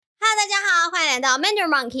来到 Mandarin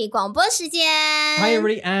Monkey 广播时间。Hi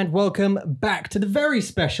everybody and welcome back to the very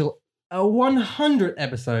special 100th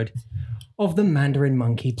episode of the Mandarin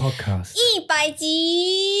Monkey podcast. 100集。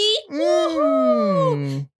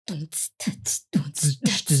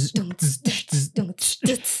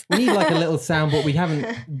We need like a little soundboard. We haven't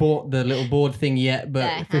bought the little board thing yet,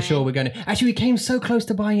 but for sure we're going to. Actually, we came so close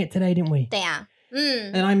to buying it today, didn't we? 对啊。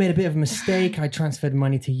And I made a bit of a mistake. I transferred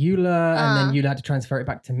money to Eula, and then Eula had to transfer it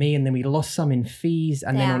back to me, and then we lost some in fees,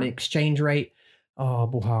 and then on exchange rate. Oh,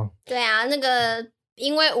 不好。对啊，那个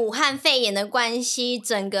因为武汉肺炎的关系，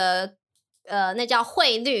整个那叫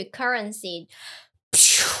汇率 currency，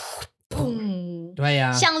 砰，对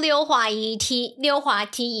呀，像溜滑梯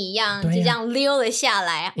一样，就这样溜了下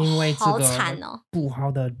来，因为这个好惨哦，不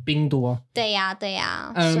好的病毒。对呀，对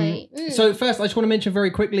呀，所以So first, I just want to mention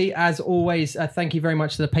very quickly, as always, thank you very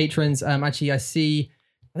much to the patrons. Actually, I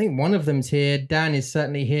think one of them's here. Dan is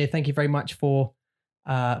certainly here. Thank you very much for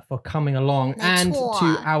coming along, and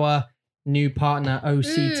to our new partner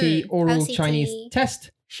OCT Oral OCT. Chinese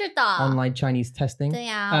Test. 是的 Online Chinese testing. 对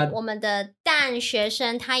呀，我们的Dan学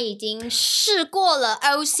生他已经试过了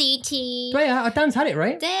OCT。对呀， Dan's had it,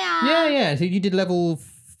 right? 对呀 Yeah. So you did level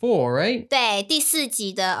 4, right? 对，第4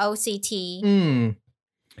级的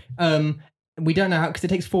OCT。We don't know how, because it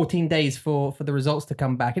takes 14 days for the results to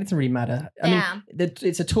come back. It doesn't really matter. I mean,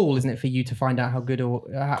 it's a tool, isn't it, for you to find out how good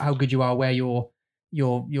you are, where you're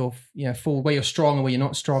full, where you're strong and where you're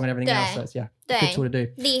not strong and everything else. So it's, good tool to do.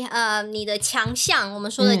 你的强项，我们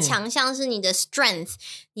说的强项是你的 strength，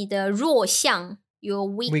你的弱项 your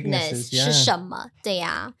weakness 是什么？对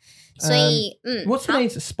呀，所以What's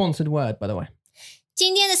today's sponsored word, by the way?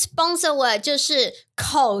 今天的 sponsor word 就是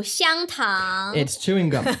口香糖 It's chewing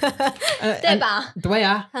gum. 对吧？对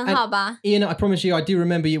啊，很好吧 Ian, I promise you, I do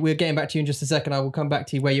remember you. We're getting back to you in just a second. I will come back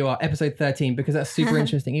to you where you are, episode 13, because that's super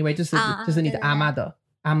interesting. Anyway, just need Amada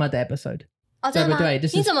episode. 哦，真的吗？对，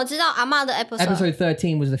你怎么知道阿嬷的 episode Episode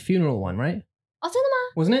 13 was the funeral one, right? 哦，真的吗？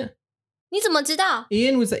 Wasn't it? 你怎么知道？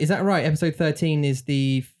 Ian, is that right? Episode 13 is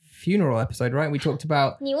the funeral episode, right? We talked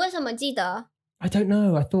about... 你为什么记得？ I don't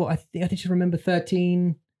know. I think I just remember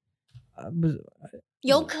 13...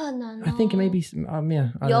 有可能哦 I think maybe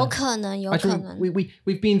yeah. 有可能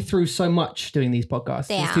We've been through so much doing these podcasts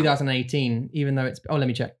since 2018, even though it's let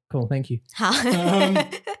me check. Cool, thank you. 好，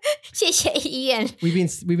谢谢Ian。 We've been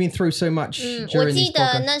through so much. 我记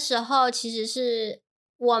得那时候其实是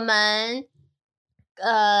我们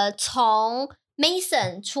从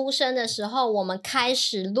Mason 出生的时候，我们开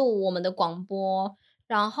始录我们的广播，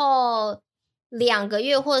然后2个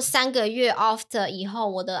月或3个月 after 以后，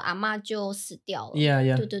我的阿嬷就死掉了。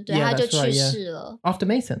Yeah. 对，她就去世了。After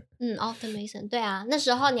Mason. After Mason， 对啊，那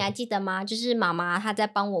时候你还记得吗？就是妈妈她在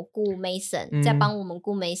帮我顾 Mason，在帮我们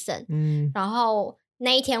顾 Mason。然后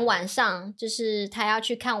那一天晚上，就是她要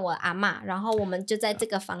去看我阿嬷，然后我们就在这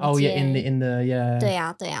个房间。Oh yeah, in the yeah. 对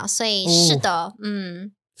啊，所以是的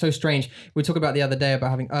，So strange. We talked about the other day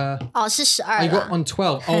about having 是12 You got on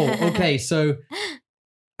 12. Oh, okay. So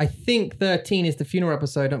I think 13 is the funeral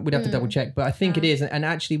episode. We'd have to double check, but I think it is. And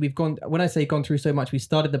actually, when I say gone through so much, we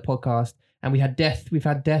started the podcast and we've had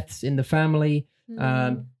deaths in the family.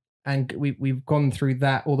 And we've gone through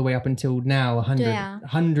that all the way up until now,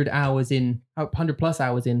 100 hours in, 100 plus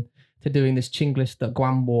hours in to doing this Chinglish, the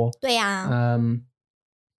Guanbo. 对啊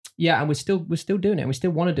Yeah, and we're still doing it. And we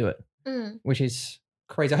still want to do it, which is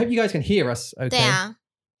crazy. I hope you guys can hear us. Okay. 对啊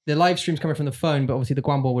The live stream's coming from the phone, but obviously the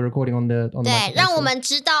Guanbo we're recording on the 对，让我们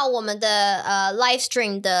知道我们的live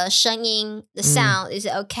stream 的声音的 sound is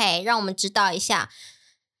okay，让我们知道一下。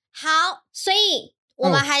好，所以我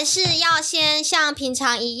们还是要先像平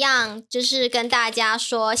常一样，就是跟大家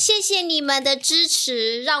说谢谢你们的支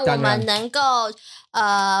持，让我们能够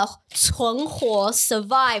存活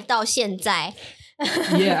survive 到现在。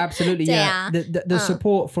Yeah, absolutely. Yeah, the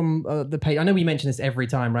support from the page. I know we mention this every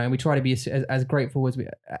time, right? And we try to be as grateful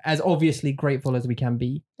as obviously grateful as we can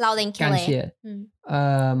be. Loud and clear.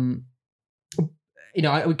 We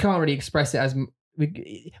can't really express it as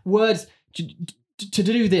words to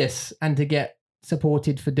do this and to get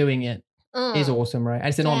supported for doing it is awesome, right? And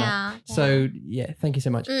it's an honor. So yeah, thank you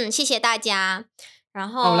so much. 谢谢大家。然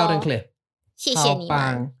后 loud and clear. 谢谢你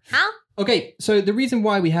们。好。Okay, so the reason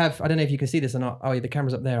why we have, I don't know if you can see this or not. Oh, yeah, the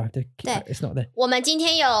camera's up there. I have to keep it. It's not there. 我们今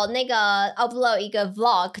天有那个 upload 一个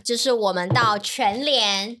vlog， 就是我们到全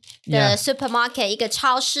联的 supermarket 一个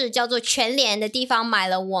超市叫做全联的地方买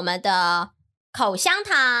了我们的口香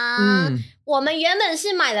糖。我们原本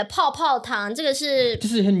是买了泡泡糖，这个是就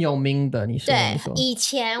是很有名的，你说对，以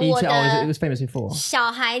前我的 it was famous before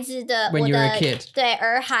小孩子的 when 我 you were 的 a kid. 对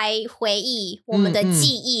儿孩回忆，我们的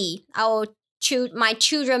记忆 my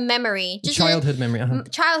children memory， 就是 childhood memory，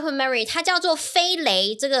 childhood memory， 它叫做飞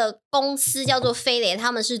雷，这个公司叫做飞雷，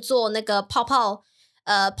他们是做那个泡泡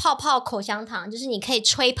口香糖，就是你可以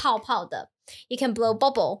吹泡泡的 ，you can blow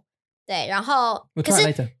bubble。对，然后 We'll 可 try 是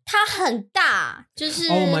it later. 它很大，就是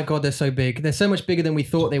Oh my god, they're so big. They're so much bigger than we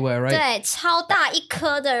thought they were, right? 对，超大一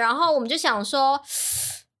颗的，然后我们就想说，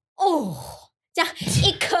哦，这样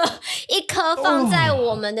一颗放在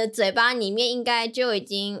我们的嘴巴里面，应该就已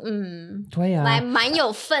经对啊，来蛮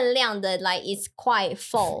有分量的 ，like it's quite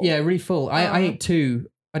full. Yeah, really full. I ate 2.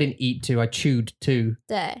 I didn't eat 2. I chewed 2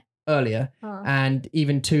对 earlier, and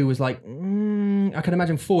even 2 was like I can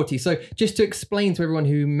imagine 40. So just to explain to everyone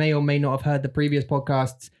who may or may not have heard the previous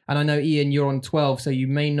podcasts, and I know Ian, you're on 12, so you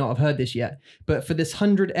may not have heard this yet, but for this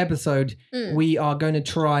 100 episode, we are going to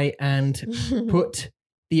try and put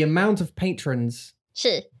the amount of patrons,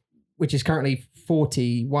 是 which is currently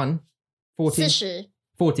 40,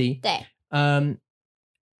 对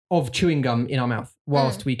of chewing gum in our mouth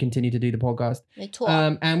whilst we continue to do the podcast. 没错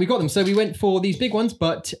And we got them. So we went for these big ones,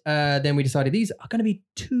 but then we decided these are going to be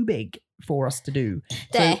too big for us to do.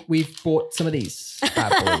 So 对 we've bought some of these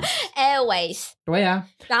bad boys. Airways， Oh, yeah.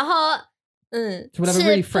 然后So we'll have a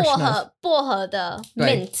really 是 fresh 薄荷的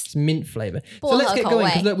Right. mint， It's mint flavour. So 薄荷 let's get 口 going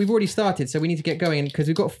味 because look, we've already started. So we need to get going because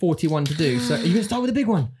we've got 41 to do. So are you going to start with the big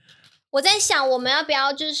one? 我在想我们要不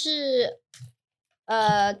要就是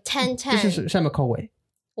10 This is 什么口味？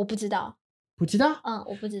我不知道，不知道？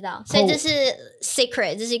我不知道，所以这是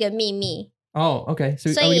secret， 这是一个秘密。 Oh, okay.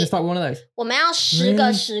 So So are we going you- to start with one of those? 我们要10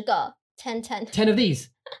个 Really? 10个 10 10 of these?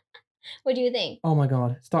 What do you think？ Oh my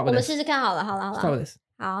god. Start 我 with 们 this. 试试看好了，好了，好 Start 了， with this.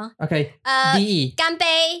 好， Okay. 呃， DE. 干杯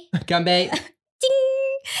，Ganbei.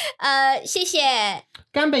 谢谢，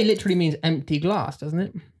 Ganbei literally means empty glass, doesn't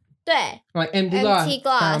it? 对 Like empty glass. ，empty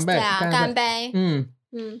glass， Ganbei, 对啊， ganbei. 干杯，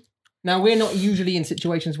 Now we're not usually in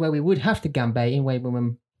situations where we would have to ganbei in way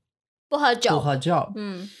when 不喝 for 酒， her job.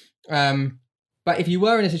 嗯， But if you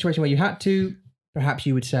were in a situation where you had to, perhaps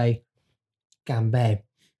you would say ganbei.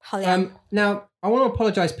 好凉， Now I want to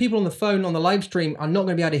apologize. People on the phone on the live stream are not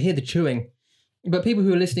going to be able to hear the chewing, but people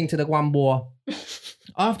who are listening to the Guanbo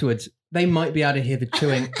afterwards, they might be able to hear the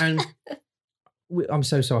chewing. And I'm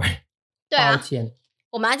so sorry. 对啊， Baoqian.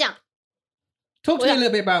 我们要讲 Talk to me a little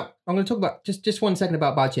bit about. I'm going to talk about just 1 second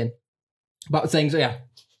about Baoqian. About saying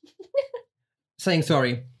saying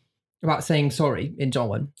sorry. About saying sorry in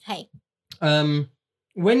Zhongwen. 嘿，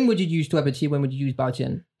 When would you use 对不起? When would you use 抱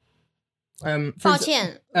歉? For 抱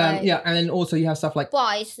歉， yeah, and then also you have stuff like 不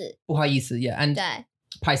好意思，不好意思, yeah, and 对，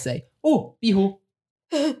拍谁? Oh, 壁虎.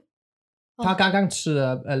 他刚刚吃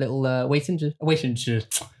了 a little 卫生纸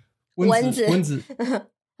蚊子蚊子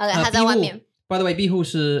OK，他在外面， By the way, 壁虎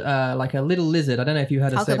是 like a little lizard. I don't know if you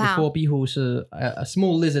heard us say it 好可怕。 before. 壁虎是 a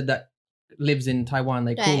small lizard that lives in Taiwan.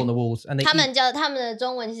 They crawl 对。 on the walls and they 他 eat. 们他们的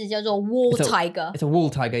中文其实叫做 wall It's a- tiger， It's a wall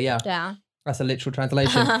tiger, yeah. 对啊， That's a literal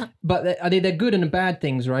translation. But they're good and bad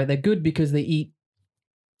things, right? They're good because they eat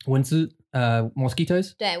蚊子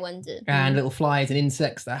mosquitoes 对，蚊子 and little flies and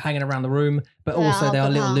insects that are hanging around the room. But Yeah, also they are how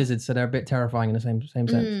little could lizards, so they're a bit terrifying in the same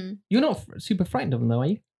sense. 嗯， You're not super frightened of them, though, are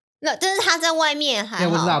you? 那但是他在外面还 Yeah,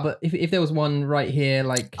 with 好 that. But if there was one right here,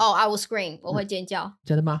 like 哦，I will scream，我会尖叫，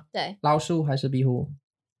真的吗？对，老鼠还是壁虎？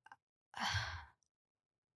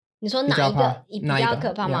你说哪一比较怕个比哪一个较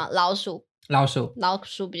可怕吗？老鼠，老鼠。老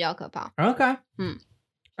鼠比较可怕， Okay. 嗯。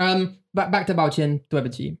Back to 抱歉，对不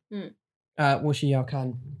起。嗯。我需要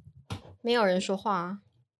看。没有人说话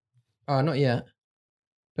啊， Not yet.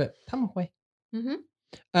 But 他们会。嗯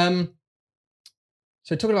哼，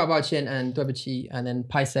 So talking about 抱歉 and 对不起 and then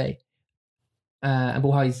拍谁 and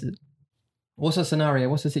不好意思. What's the scenario?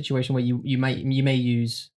 What's the situation where you may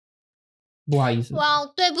use 不好意思? 哇，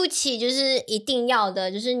对不起，就是一定要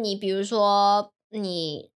的，就是你比如说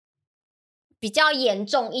你比较严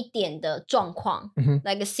重一点的状况、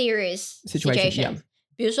like a serious Situation, yeah.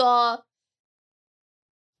 比如说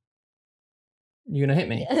You're gonna hit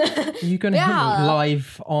me. You're 不 gonna 要 hit 好 me 了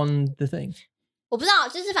live on the thing. 我不知道，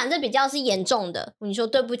就是反正比较是严重的。你说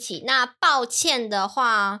对不起，那抱歉的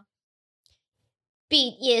话，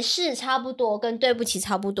也是差不多，跟对不起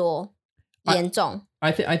差不多严重。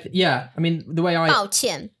 I think yeah. I mean the way 抱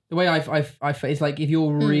歉， it's like if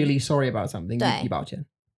you're really sorry about something, 对。你抱歉.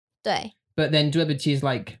 对， But then 对不起 is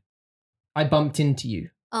like I bumped into you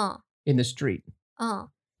嗯 in the street. 嗯，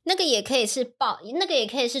那个也可以是那个也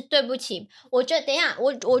可以是对不起。我觉得等一下，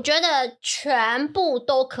我觉得全部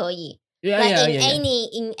都可以。Yeah, Like yeah, in yeah.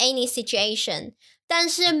 in any situation， 但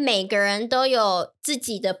是每个人都有自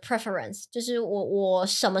己的 preference， 就是我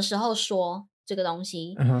什么时候说这个东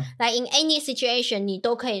西。Like in any situation 你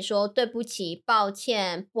都可以说对不起、抱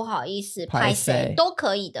歉、不好意思、拍谁都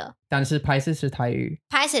可以的。但是拍谁是台语，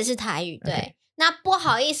拍谁是台语，对。Okay. 那不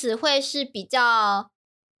好意思会是比较，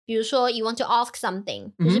比如说 you want to ask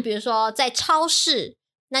something，就是比如说在超市，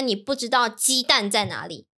那你不知道鸡蛋在哪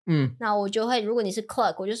里。那我就会，如果你是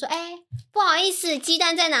clerk， 我就说，不好意思，鸡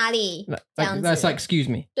蛋在哪里？这样子。That's like excuse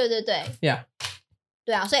me。对对对。Yeah。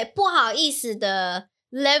对啊，所以不好意思的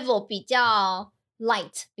level 比较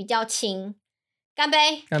light， 比较轻。干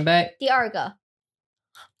杯！干杯！第二个，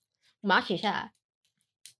我们要写下来，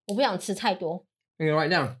我不想吃太多。You write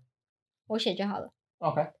down。我写就好了。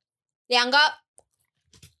Okay。2个。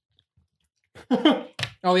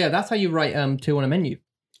Oh yeah, that's how you write 2 on a menu.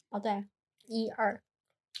 哦对，1、2。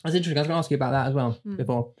That's interesting. I was going to ask you about that as well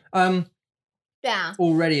before. 对啊。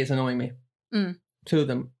Already it's annoying me. 2 of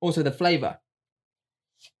them. Also the flavor.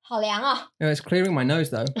 好凉啊。It's clearing my nose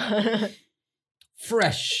though.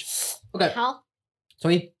 Fresh. Okay. 好。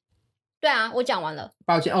所以。对啊，我讲完了。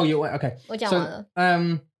抱歉。Oh, you okay. 我讲完了。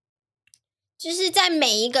就是在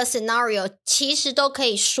每一个 scenario 其实都可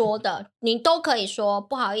以说的，你都可以说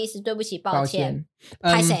不好意思、对不起、抱歉。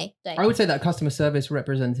拍谁？对。I would say that a customer service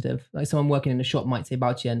representative, like someone working in a shop, might say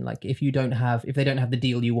抱歉, like if they don't have the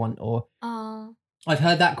deal you want, or I've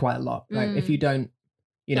heard that quite a lot. Like if you don't,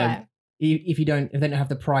 you know, if they don't have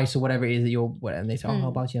the price or whatever it is that you're, and they say,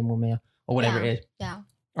 oh, 抱歉我没有 or whatever it is. Yeah.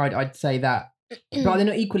 I'd say that. But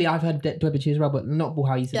then equally, I've heard 对不起 as well, but not 不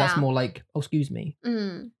好意思. That's more like, oh, excuse me.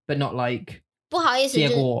 But not like. 不好意思就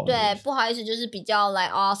是对，不好意思就是比较 like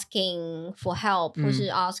asking for help，或是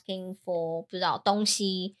asking for 不知道东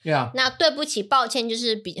西。那对不起、抱歉就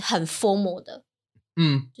是很 formal 的，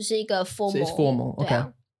就是一个 formal。It's formal, okay. 对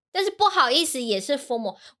啊。但是不好意思也是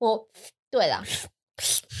formal。对啦。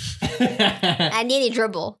I nearly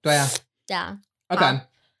dribble。对啊。对啊。Okay.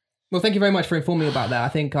 Well, thank you very much for informing me about that. I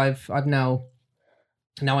think I've now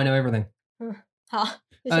I know everything. 好。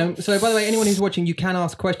So by the way, anyone who's watching, you can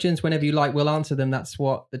ask questions whenever you like. We'll answer them. That's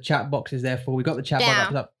what the chat box is there for. We got the chat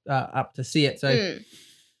box up to see it. So,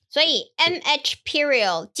 所以 MH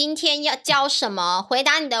period 今天要教什么？回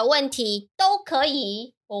答你的问题都可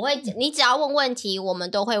以，你只要问问题，我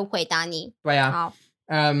们都会回答你。对啊。好。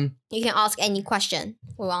You can ask any question.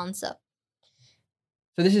 We'll answer.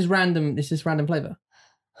 So this is random. This is random flavor.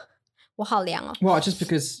 我好凉哦。Well, just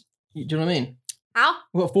because. Do you know what I mean? 好。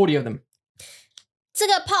We've got 40 of them. 这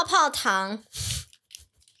个泡泡糖，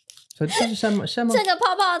这是什么？这个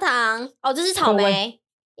泡泡糖哦，这是草莓，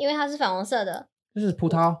因为它是粉红色的。这是葡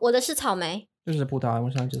萄。我的是草莓。这是葡萄，我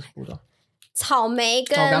想就是葡萄。草莓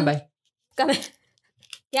跟。干杯。干杯。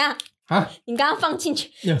呀。啊？你刚刚放进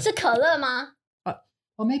去是可乐吗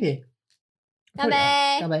？Oh, maybe. 干杯。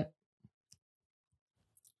干杯。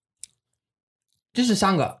这是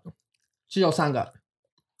3个，只有3个。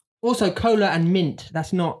Also, cola and mint.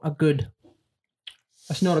 That's not a good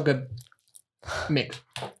mix.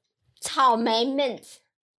 草莓 mint.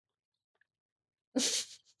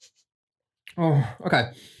 Oh,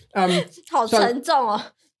 okay. 好沉重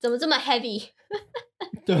哦，怎么这么 heavy?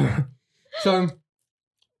 So,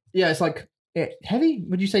 yeah, it's like heavy.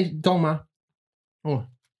 Would you say 重吗？哦，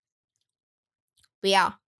不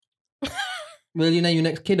要。Will you name your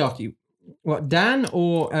next kid after you? What, Dan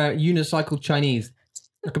or unicycle Chinese?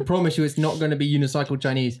 I can promise you, it's not going to be unicycle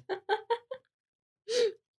Chinese.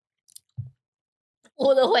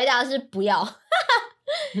 我的回答是不要，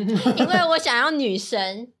因为我想要女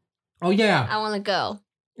神。Oh yeah, I want a girl.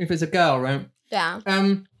 If it's a girl, right? 对啊。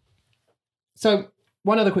So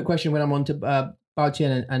one other quick question when I'm on to 抱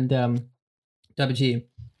歉 and 对不起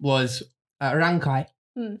was 让开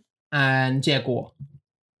and 结果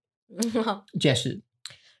解释。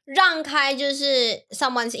让开就是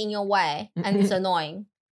someone's in your way and it's annoying,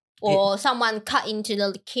 or someone cut into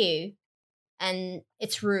the queue and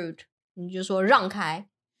it's rude. 你就说让开。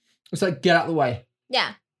It's like get out the way.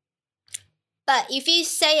 Yeah. But if you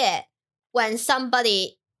say it when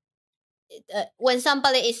somebody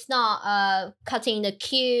is not cutting the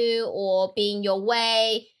queue or being your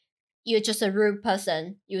way, you're just a rude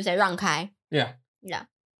person. You say 让开。Yeah. Yeah.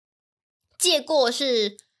 借过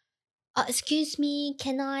是excuse me,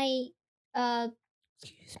 can I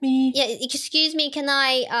excuse me? Yeah, excuse me, can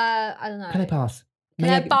I I don't know. Can I pass? Can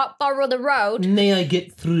I borrow the road? May I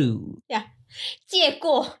get through? Yeah. 借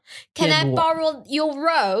过 Can I borrow your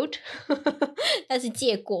road? 但是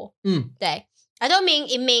借过对 I don't mean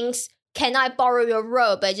it means can I borrow your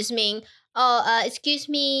road, but it just mean excuse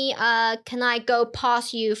me, can I go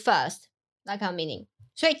past you first? That kind of meaning.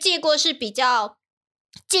 所以借过是比较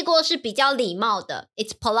礼貌的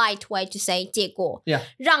It's polite way to say 借过 Yeah.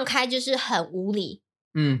 让开就是很无理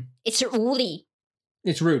It's 无理。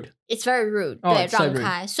 It's rude. It's very rude. 对， it's so 让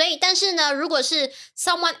开。所以，但是呢，如果是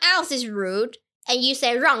someone else is rude and you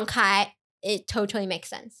say 让开 it totally makes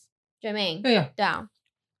sense. 觉得没？ Yeah. 对啊。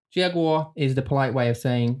结果 is the polite way of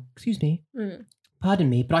saying, excuse me, pardon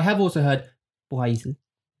me, but I have also heard 不好意思.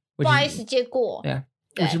 不好意思，结果。 Yeah.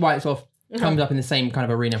 对。 Which is why it sort of comes up in the same kind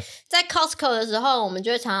of arena. 在 Costco 的时候，我们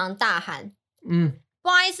就会常常大喊，不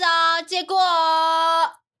好意思啊，结果。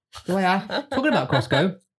对啊 Talking about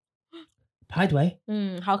Costco. 排队.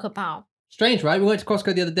 好可怕哦。 Strange, right? We went to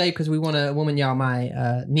Costco the other day because we want a woman 要买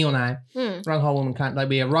牛奶。然后我们看 like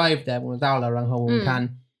we arrived there 我们到了，然后我们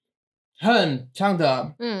看很长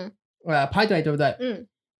的排队，对不对？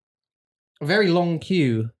 A very long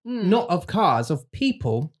queue, not of cars, of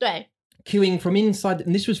people 对。 queuing from inside.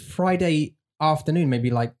 And this was Friday afternoon, maybe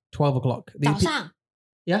like 12 o'clock. 早上。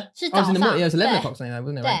 Yeah? 是早上。 Yeah, it was 11 o'clock something like that,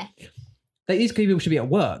 wasn't it? 对。 These people should be at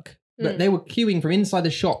work, but they were queuing from inside the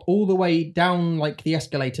shop all the way down like the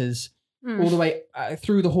escalators, all the way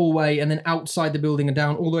through the hallway, and then outside the building and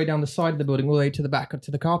down all the way down the side of the building, all the way to the back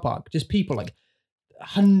to the car park. Just people, like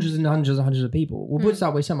hundreds and hundreds and hundreds of people. Well, what's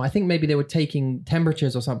that way? Some I think maybe they were taking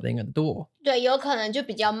temperatures or something at the door. 对，有可能就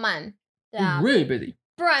比较慢。对啊。 Really busy.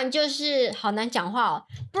 不然就是好难讲话哦。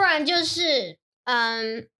不然就是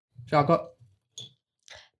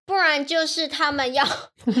不然就是他们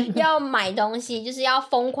要买东西，就是要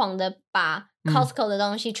疯狂的把 Costco 的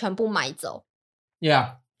东西全部买走。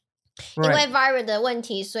 Yeah. 因为 virus 的问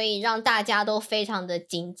题，所以让大家都非常的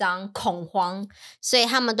紧张恐慌，所以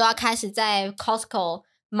他们都要开始在 Costco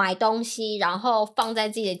买东西，然后放在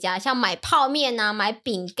自己的家，像买泡面啊，买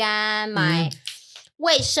饼干，买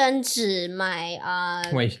卫生纸，买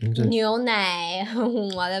卫生纸牛奶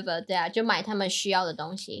whatever， 对啊，就买他们需要的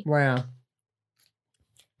东西。 Wow.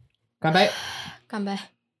 干杯。 干杯。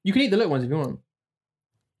 You can eat the little ones if you want.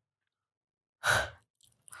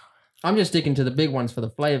 I'm just sticking to the big ones for the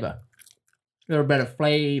flavor. They're a better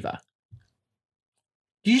flavor.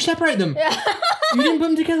 Did you separate them? You didn't put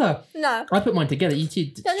them together? No. I put mine together. You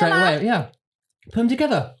did straight away. Yeah. Put them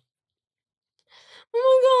together.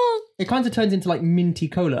 Oh It kind of turns into like minty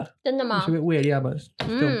cola. 真的吗 It's a bit weird, yeah, but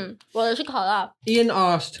still. 我的是可乐。 Ian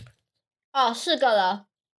asked. 哦，4个了。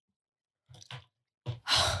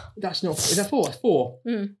 That's not. Is that 4? That's 4.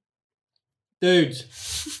 嗯。 Dudes,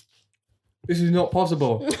 this is not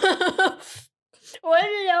possible. 我一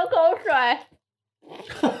直流口水。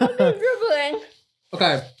dribbling.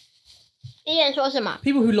 Okay. 一人说什么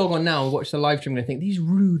People who log on now and watch the live stream, they think these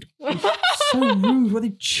rude, so rude. What are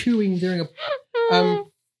they chewing during a?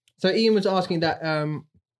 So Ian was asking that.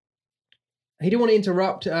 He didn't want to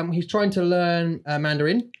interrupt. He's trying to learn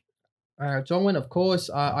Mandarin. Zhongwen, of course.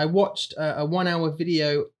 I watched a 1-hour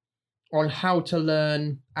video on how to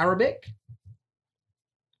learn Arabic.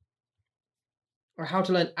 Or how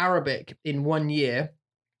to learn Arabic in 1 year.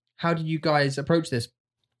 How do you guys approach this?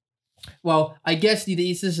 Well, I guess the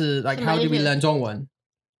意思是 like how do we learn Zhongwen?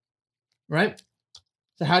 Right?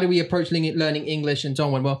 So how do we approach learning English and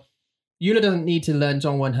Zhongwen? Well, Yula doesn't need to learn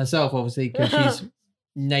Zhongwen herself, obviously, because she's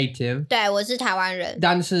native. 对，我是台湾人。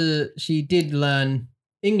但是 she did learn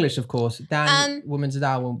English, of course. Dan, 我们知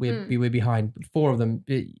道 we're behind. 4 of them,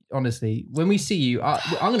 honestly. When we see you,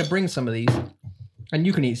 I'm going to bring some of these, and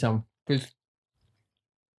you can eat some.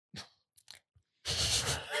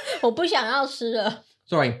 我不想要吃了。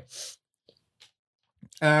 Sorry.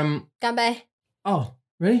 干杯。 Oh,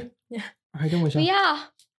 really? Yeah. I don't wish.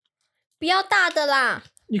 不要大的啦。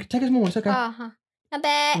 You can take a small one. It's okay. 好，干杯。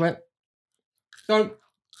 Right. So,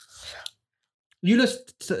 Yula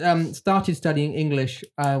started studying English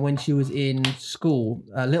when she was in school,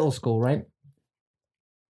 little school, right?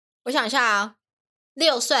 我想一下啊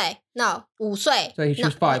，6岁 ，no， 5岁。So she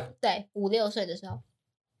was 5. 对，5、6岁的时候。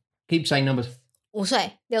 Keep saying numbers. 5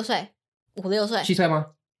岁、6岁、5、6岁。 7岁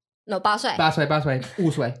吗？ No， 8岁。8岁5岁。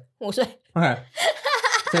 5岁。 Okay.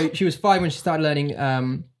 So she was 5 when she started learning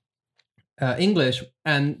English,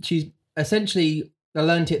 and she essentially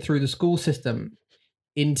learned it through the school system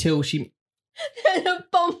until she.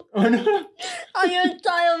 Bump on your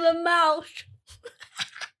side of the mouth.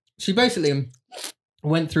 She basically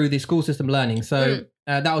went through the school system learning. So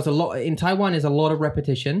that was a lot. In Taiwan, is a lot of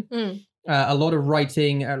repetition, a lot of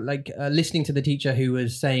writing, listening to the teacher who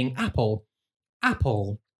was saying apple,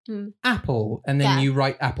 apple. Apple, and then you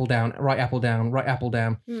write apple down, write apple down, write apple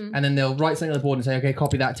down, and then they'll write something on the board and say, okay,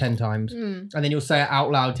 copy that 10 times, and then you'll say it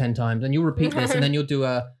out loud 10 times, and you'll repeat this, and then you'll do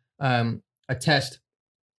a test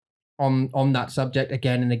on that subject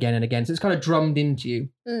again and again and again. So it's kind of drummed into you.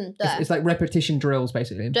 It's like repetition drills,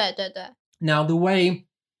 basically. 对对对。 Now the way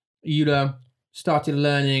Yula started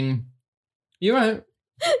learning, you're right.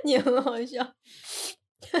 你很好笑。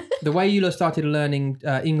the way Eula started learning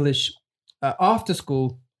English after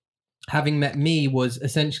school, having met me, was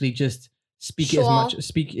essentially just speak it as much.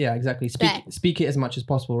 Yeah, exactly. Speak it as much as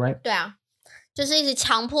possible, right? 对啊，就是一直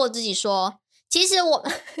强迫自己说，其实我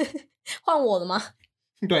换我了吗？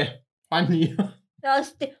对，换你。然后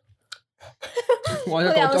我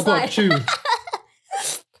要去。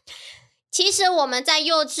其实我们在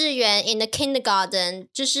幼稚园 in the kindergarten，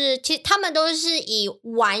 就是其实他们都是以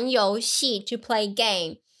玩游戏 to play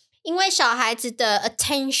game， 因为小孩子的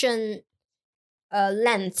attention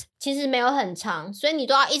length 其实没有很长，所以你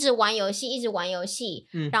都要一直玩游戏，一直玩游戏。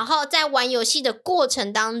然后在玩游戏的过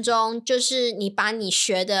程当中，就是你把你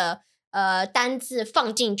学的单字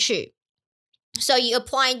放进去。So you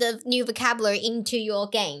apply the new vocabulary into your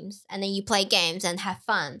games, and then you play games and have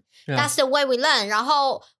fun. Yeah. That's the way we learn. 然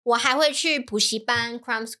后我还会去补习班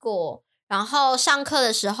cram school. 然后上课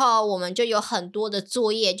的时候，我们就有很多的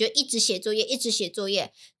作业，就一直写作业，一直写作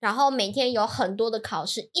业。然后每天有很多的考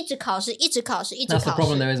试，一直考试，一直考试，一直考试。That's the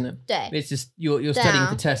problem, though, isn't it? 对 ，It's just you're studying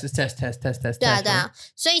for tests, test. 对啊，对啊。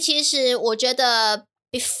所以其实我觉得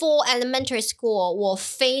before elementary school， 我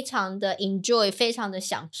非常的 enjoy， 非常的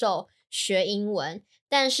享受学英文。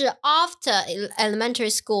但是 after elementary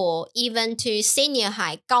school, even to senior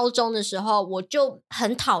high 高中的时候，我就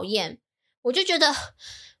很讨厌，我就觉得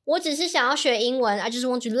我只是想要学英文 I just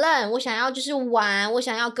want to learn， 我想要就是玩，我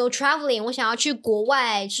想要 go traveling， 我想要去国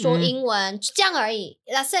外说英文，这样而已。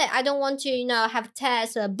That's it. I don't want to, have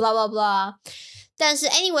tests, blah blah blah. 但是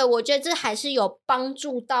anyway， 我觉得这还是有帮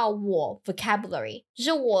助到我 vocabulary， 就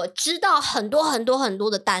是我知道很多很多很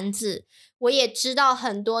多的单字，我也知道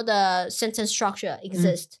很多的 sentence structure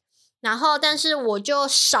exist，然后但是我就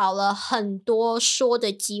少了很多说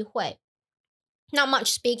的机会 ，not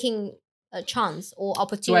much speaking chance or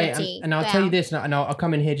opportunity. Right, and I'll tell you this, and I'll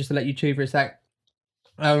come in here just to let you chew for a sec.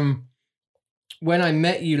 When I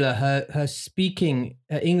met Eula, her speaking,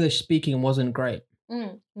 her English speaking wasn't great.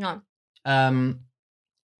 No.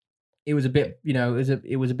 It was a bit,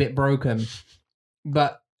 it was a bit broken,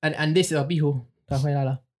 but and this is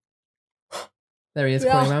there he is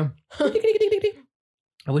calling around.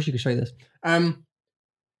 I wish you could show you this.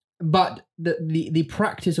 But the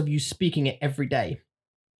practice of you speaking it every day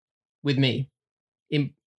with me, that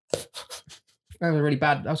was really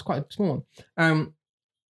bad. That was quite a small one.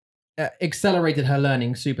 Accelerated her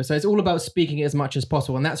learning super. So it's all about speaking it as much as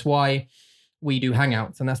possible, and that's why we do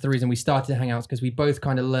Hangouts, and that's the reason we started Hangouts, because we both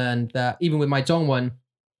kind of learned that even with my Dongwon,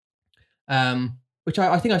 which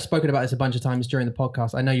I think I've spoken about this a bunch of times during the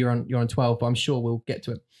podcast. I know you're on 12, but I'm sure we'll get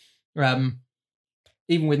to it.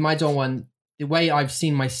 Even with my Dongwon, the way I've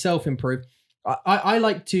seen myself improve, I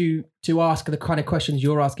like to ask the kind of questions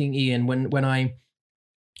you're asking, Ian, when I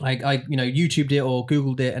YouTubed it or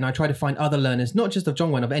Googled it, and I try to find other learners, not just of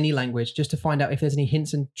Dongwon, of any language, just to find out if there's any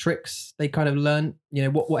hints and tricks they kind of learn,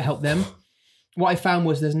 what helped them. What I found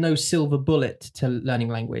was there's no silver bullet to learning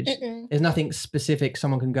language. There's nothing specific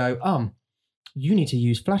someone can go, you need to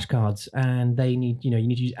use flashcards, and they need, you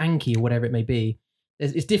need to use Anki or whatever it may be.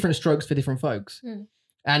 It's different strokes for different folks.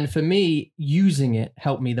 And for me, using it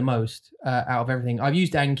helped me the most out of everything. I've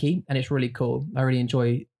used Anki, and it's really cool. I really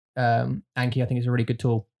enjoy Anki. I think it's a really good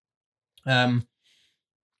tool.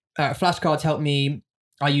 Flashcards help me.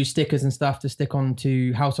 I use stickers and stuff to stick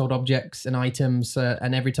onto household objects and items.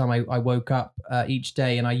 And every time I woke up each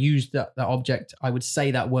day and I used that object, I would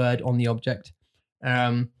say that word on the object.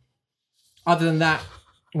 Other than that,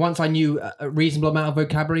 once I knew a reasonable amount of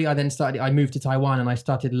vocabulary, I moved to Taiwan and I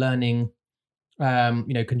started learning,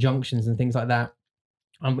 conjunctions and things like that.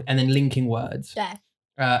 And then linking words. Yeah.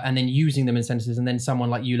 And then using them in sentences. And then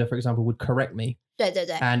someone like Eula, for example, would correct me. 对对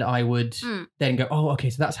对 And I would then go,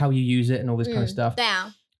 okay, so that's how you use it and all this kind of stuff. 对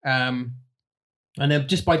啊 And then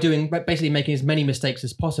just by basically making as many mistakes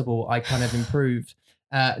as possible, I kind of improved.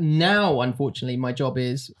 Now, unfortunately, my job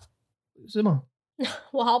is... 什么？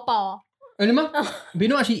我好饱哦。真的吗？ But you're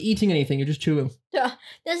not actually eating anything, you're just chewing. 对啊，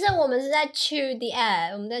但是我们是在 chew the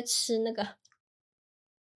air， 我们在吃那个。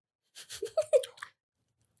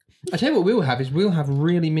I tell you what we'll have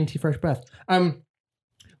really minty fresh breath.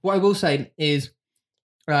 What I will say is,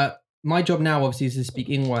 my job now obviously is to speak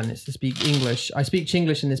it's to speak English. I speak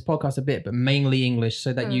Chinglish in this podcast a bit, but mainly English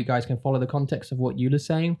so that you guys can follow the context of what Eula's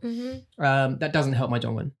saying. That doesn't help my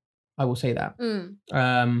Dongwon. I will say that.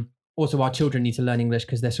 Also, our children need to learn English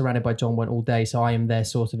because they're surrounded by Dongwon all day, so I am their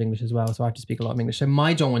source of English as well, so I have to speak a lot of English. So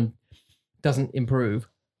my Dongwon doesn't improve.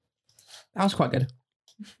 That was quite good.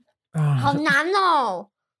 好难哦！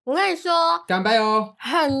我跟你说，干杯哦！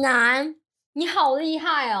很难，你好厉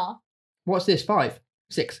害哦。What's this? 5?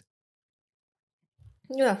 6?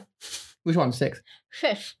 Yeah. Which one? 6?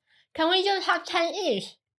 6. Can we just have 10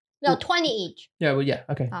 each? No, 20 each. Yeah, well, yeah,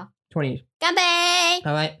 okay. 20 each. 干杯!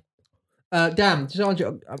 All right. Dan, so I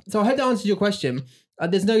hope that answers your question.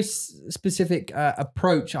 There's no specific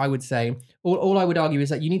approach, I would say. All I would argue is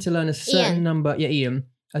that you need to learn a certain number. Yeah, Ian.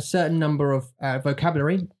 A certain number of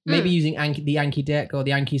vocabulary, maybe using the Anki deck or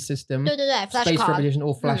the Anki system, 对对对 Space flashcard Repetition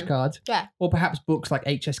or flashcards, 对 or perhaps books like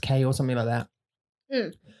HSK or something like that.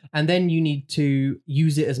 嗯 And then you need to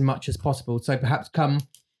use it as much as possible. So perhaps I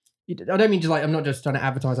don't mean just like, I'm not just trying to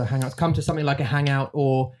advertise our Hangouts. Come to something like a Hangout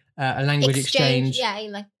or a language exchange.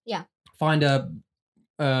 Yeah. Find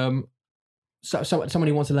someone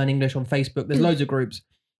who wants to learn English on Facebook. There's loads of groups,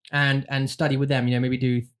 and study with them. Maybe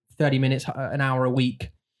do 30 minutes, an hour a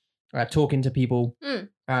week, talking to people.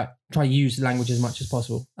 Try to use language as much as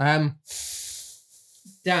possible. Dan,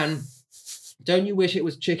 don't you wish it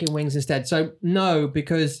was chicken wings instead? So no,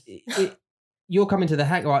 because you're coming to the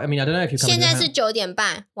Hangout. I mean, I don't know if you're coming. 现在是9点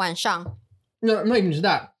半晚上 No, not even just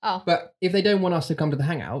that. Oh. But if they don't want us to come to the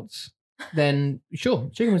Hangouts, then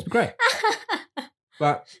sure, chicken wings would be great.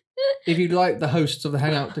 But if you'd like the hosts of the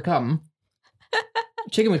Hangout to come,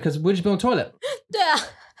 chicken wings, because we'll just be on the toilet. 对啊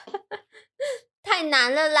太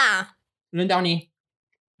难了啦轮到你。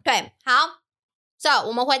对好 So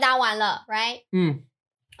我们回答完了 right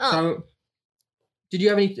So did you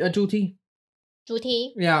have any Julti? 主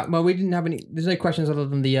题 Yeah, well, we didn't have any. There's no questions other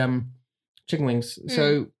than the chicken wings.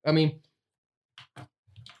 So, I mean,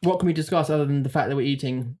 what can we discuss other than the fact that we're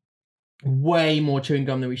eating way more chewing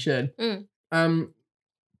gum than we should? I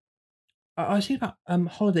was thinking about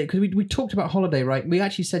holiday, because we talked about holiday, right? We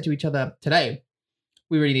actually said to each other today,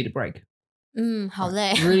 we really need a break. 好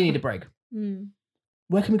累 We really need a break.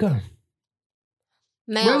 Where can we go?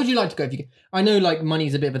 没 Where 有 would you like to go? If you I know like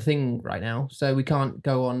money's a bit of a thing right now, so we can't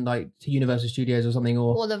go on like to Universal Studios or something,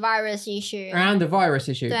 or the virus issue and the virus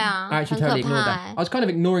issue. 对啊 I actually 很可 totally ignored 怕 that. I was kind of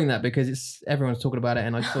ignoring that because everyone's talking about it,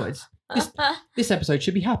 and I thought this episode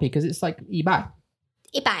should be happy because it's like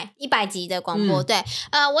 100集的广播对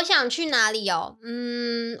我想去哪里哦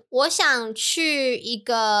我想去一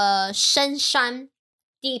个深山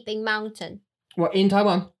Deep in mountain What, in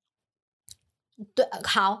Taiwan? 对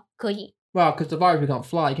好可以 Well, because the virus we can't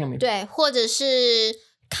fly, can we? 对或者是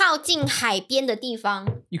靠近海边的地方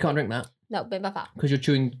You can't drink that. No 没办法 Because you're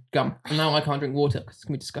chewing gum. And now I can't drink water because it's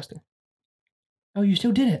going to be disgusting. Oh, you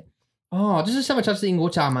still did it. Oh, this is so much as in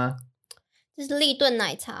water, ma. 这是立顿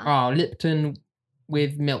奶茶 Oh, Lipton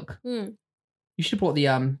with milk. You should have brought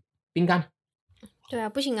the 饼干. 对啊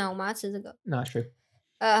不行啊我们要吃这个 No, it's true.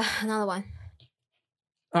 Another one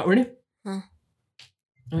Oh, really?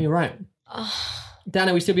 Oh, you're right. Dan,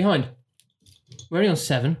 are we still behind? We're only on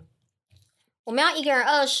 7. 我们要一个人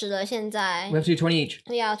20了现在 We have to do 20 each.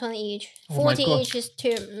 Yeah 20 each Oh my 40 God. each is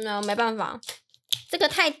too No 没办法这个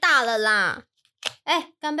太大了啦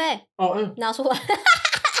干杯 Oh, 拿出来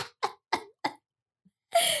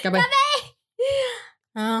干杯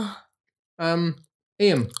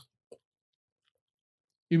Ian,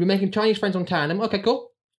 you've been making Chinese friends on Tandem. Okay,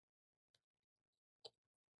 cool.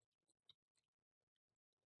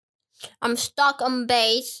 I'm stuck on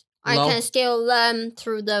base. Lol. I can still learn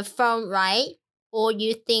through the phone, right? Or do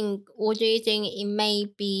you think it may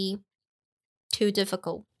be too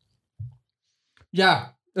difficult? Yeah.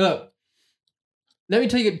 Look, let me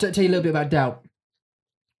tell you a little bit about doubt.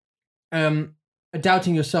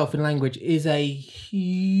 Doubting yourself in language is a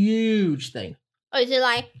huge thing. Or is it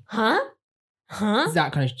like, huh?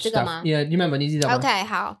 That kind of 这个吗 stuff. Yeah, you remember? You did that one. Okay,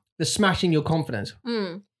 好 The smashing your confidence.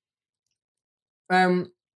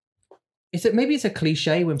 Maybe it's a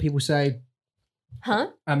cliche when people say, huh?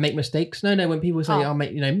 Make mistakes. No, when people say, Oh.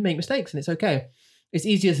 make mistakes, and it's okay. It's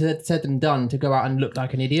easier said than done to go out and look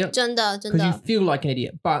like an idiot. 真的 Because you feel like an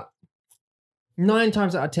idiot. But 9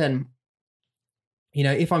 times out of 10,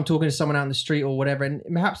 if I'm talking to someone out in the street or whatever, and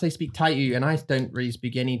perhaps they speak Taiyu and I don't really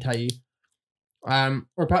speak any Taiyu,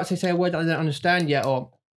 or perhaps they say a word that I don't understand yet,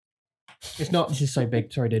 or it's not, this is so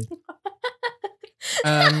big. Sorry, dude.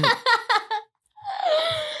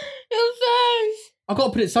 Your face. I've got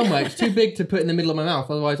to put it somewhere. It's too big to put in the middle of my mouth.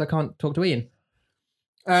 Otherwise, I can't talk to Ian.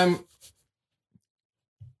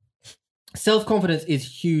 Self-confidence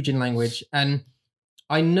is huge in language. And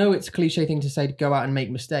I know it's a cliche thing to say to go out and make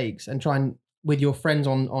mistakes and try and with your friends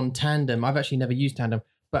on Tandem. I've actually never used Tandem.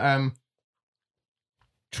 But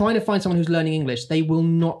trying to find someone who's learning English, they will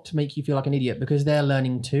not make you feel like an idiot because they're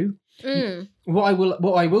learning too. What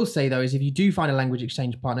I will say though is if you do find a language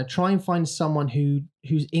exchange partner, try and find someone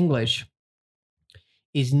whose English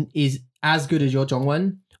is as good as your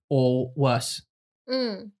Zhongwen or worse.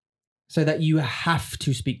 So that you have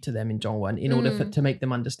to speak to them in Zhongwen in order to make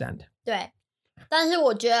them understand. 对，但是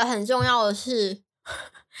我觉得很重要的是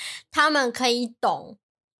他们可以懂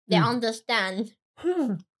，they understand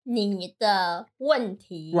你的问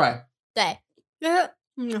题。Right. 对，就是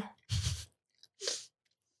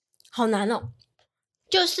好难哦。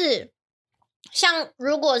就是像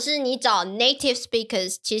如果是你找 native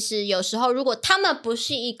speakers， 其实有时候如果他们不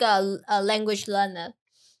是一个language learner，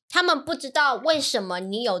 他们不知道为什么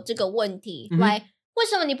你有这个问题，来为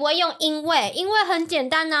什么你不会用因为？因为很简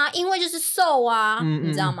单啊，因为就是 so 啊，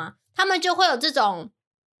你知道吗？他们就会有这种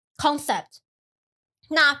concept。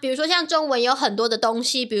那比如说像中文有很多的东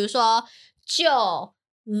西，比如说就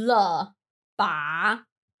了吧。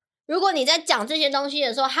如果你在讲这些东西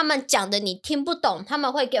的时候，他们讲的你听不懂，他们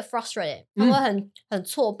会 get frustrated， 他们会很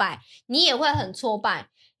挫败，你也会很挫败，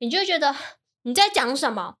你就会觉得你在讲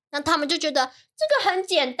什么？那他们就觉得这个很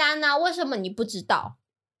简单啊，为什么你不知道？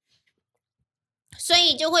所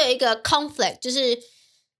以就会有一个 conflict， 就是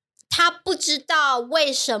他不知道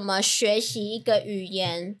为什么学习一个语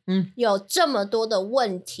言有这么多的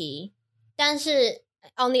问题，但是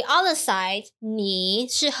on the other side， 你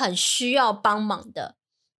是很需要帮忙的。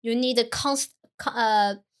You need to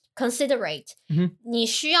considerate，你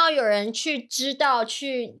需要有人去知道、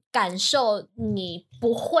去感受你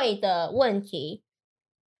不会的问题，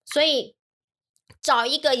所以找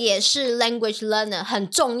一个也是 language learner 很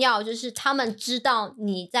重要，就是他们知道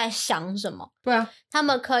你在想什么。对啊，他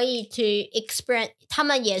们可以 to explain， 他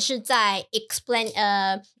们也是在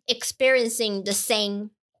experiencing the same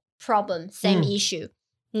problem、same issue，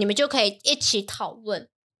你们就可以一起讨论。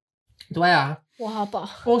对啊。我好饱。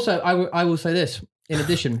Also, I will say this in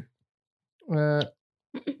addition. On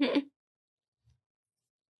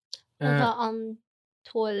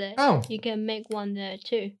toilet. Oh. You can make one there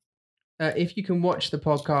too. If you can watch the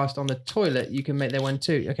podcast on the toilet, you can make that one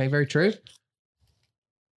too. Okay, very true.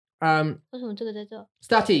 为什么这个在这？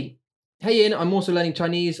 Stati, hey Ian, I'm also learning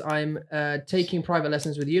Chinese. I'm taking private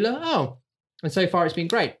lessons with Eula. Oh, and so far it's been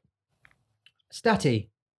great. Stati.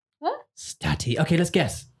 What? Stati. Okay, let's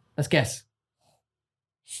guess.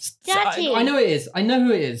 Stati. I know it is. I know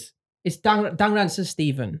who it is. It's Dangran Sir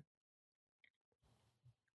Stephen.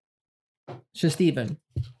 Sir Stephen.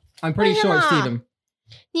 I'm pretty sure it's Stephen.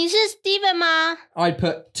 你是 Steven 吗？ I'd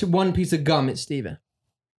put to one piece of gum, it's Stephen.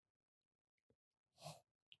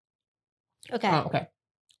 Okay. Oh, okay.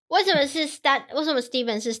 为什么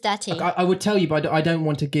Steven 是 Stati？ I would tell you, but I don't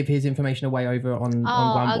want to give his information away over on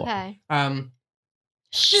Guanbo. Okay.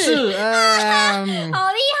 是好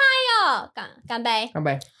厉害哦！干杯！干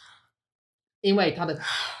杯！因为他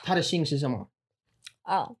的姓是什么？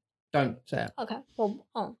 Oh. Don't say it. Okay.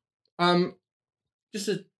 就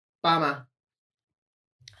是8吗？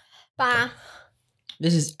 8。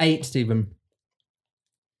 This is 8, Stephen.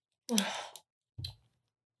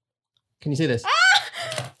 Can you see this?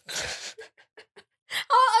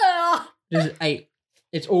 好恶哦！ This is 8.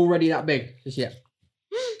 It's already that big. Just yet.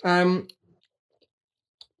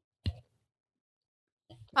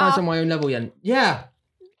 翻上 my own level 演 Yeah.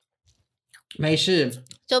 没事。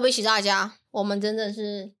对不起大家，我们真的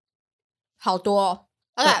是好多哦。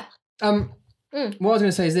Okay. What I was going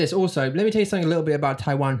to say is this. Also, let me tell you something a little bit about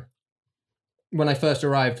Taiwan. When I first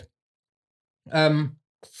arrived, when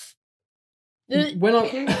I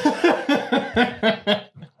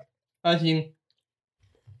阿星，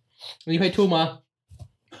你可以吐吗？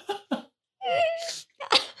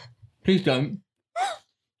 Please don't.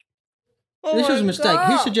 This was a mistake.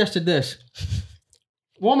 Who suggested this?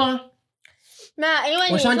 我吗？没有，因为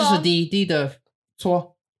你我想这是说D的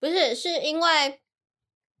错。不是，是因为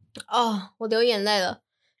我流眼泪了。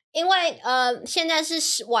因为现在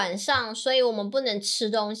是晚上，所以我们不能吃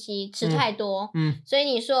东西，吃太多。所以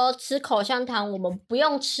你说吃口香糖，我们不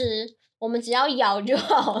用吃，我们只要咬就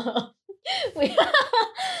好了。We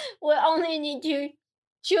only need to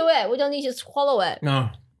chew it. We don't need to swallow it. No.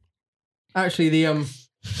 Actually,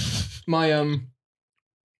 my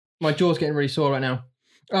jaw's getting really sore right now.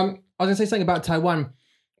 I was going to say something about Taiwan.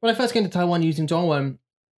 When I first came to Taiwan using Zhongwen,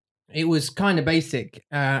 it was kind of basic.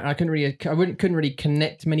 I couldn't really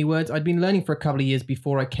connect many words. I'd been learning for a couple of years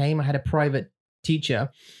before I came. I had a private teacher.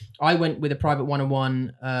 I went with a private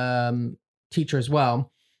 101 teacher as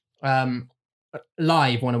well.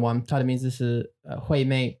 Live 101. Taiwanese this is Hui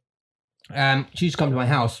Mei. She used to come to my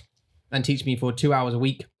house and teach me for 2 hours a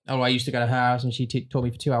week. Or I used to go to her house and she taught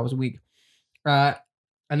me for 2 hours a week.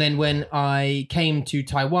 And then when I came to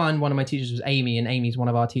Taiwan, one of my teachers was Amy, and Amy's one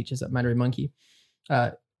of our teachers at Mandarin Monkey.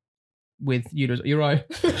 With you're right.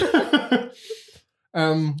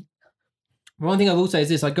 One thing I will say is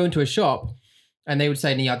this: I'd go into a shop, and they would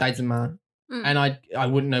say "Ni ya dai zima," and I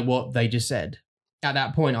wouldn't know what they just said. At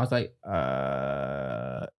that point, I was like,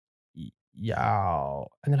 yao.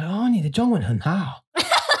 And they're like, oh, 你的中文很好。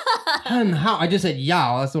很好. I just said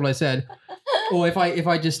yao. That's all I said. Or if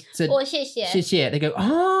I just said 我谢谢。谢谢, they go,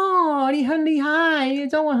 oh, 你很厉害，你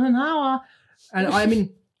中文很好啊. And I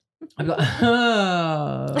mean, I'm like,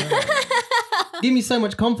 give me so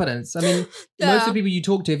much confidence. I mean, most of the people you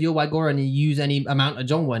talk to, if you're Waigora and you use any amount of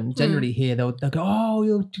Zhongwen, generally here, they'll go, oh,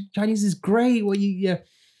 your Chinese is great. Well, you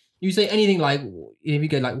say anything like, if you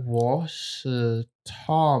go like, 我是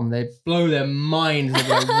Tom, they blow their minds. They're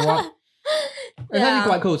like, what? It's actually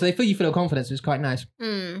quite cool. So they feel you full of confidence. It's quite nice.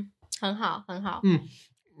 很好，很好。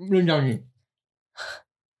认真你。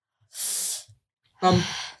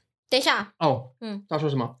等一下。他说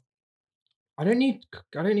什么？ I don't need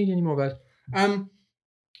any more guys.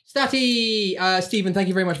 Statty, Stephen, thank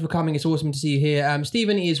you very much for coming. It's awesome to see you here.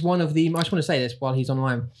 Stephen is one of the. I just want to say this while he's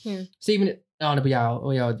online. Stephen, 不要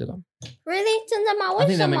这个。Really? 真的吗？ I 为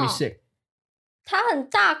think 什 that made 么 me sick. 它很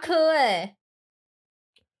大颗哎。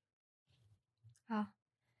好，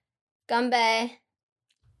干杯。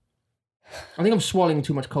I think I'm swallowing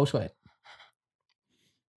too much cold sweat.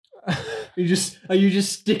 Are you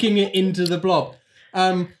just sticking it into the blob?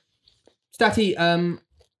 Statty,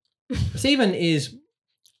 Stephen is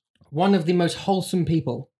one of the most wholesome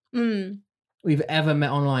people we've ever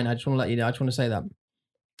met online. I just want to let you know. I just want to say that.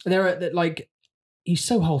 He's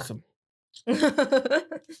so wholesome.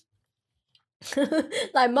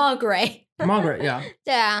 Like Margaret. Margaret, yeah.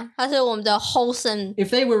 对啊，他是我们的 wholesome If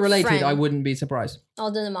they were related, friend. I wouldn't be surprised. 哦，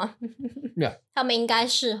真的吗？ Yeah. 他们应该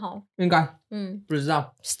是齁。应该。不知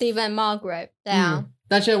道。Stephen Margaret， 对啊。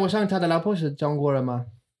但是我想他的老婆是中国人吗？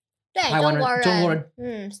对，中国人。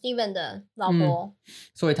Stephen 的老婆。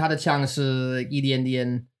所以他的腔是一点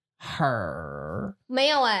点 her。没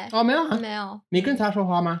有哎。哦，没有啊。没有。你跟他说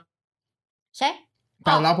话吗？谁？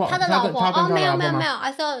他的老婆。他的老婆。哦，没有。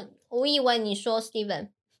I thought 我以为你说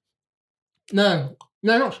Stephen。No,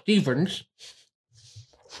 not Stephen's.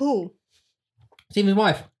 Who? Stephen's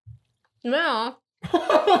wife. 没有啊。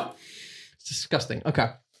It's disgusting.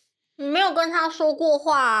 Okay. 你没有跟他说过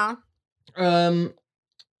话啊。There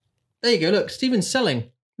you go. Look, Stephen's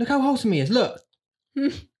selling. Look how wholesome he is. Look.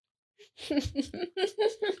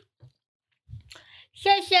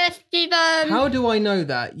 谢谢 Stephen. How do I know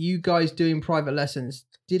that? You guys doing private lessons?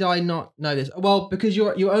 Did I not know this? Well, because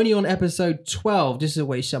you're only on episode 12. This is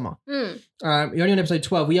way summer. You're only on episode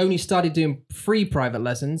 12. We only started doing free private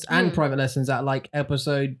lessons and private lessons at like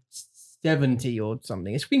episode 70 or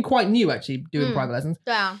something. It's been quite new actually doing private lessons.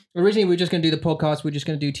 Yeah. Originally, we were just going to do the podcast. We're just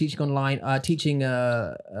going to do teaching online, teaching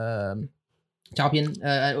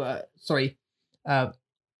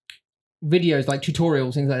videos like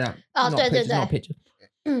tutorials, things like that. Oh, not pictures.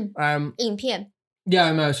 影片。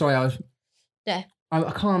Yeah, no, sorry, I was. 对。I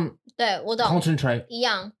can't. 对，我懂。Concentrate. 一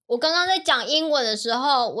样。我刚刚在讲英文的时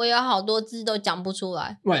候，我有好多字都讲不出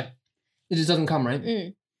来。Right. It just doesn't come,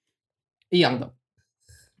 right? 一样的。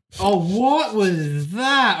Oh, what was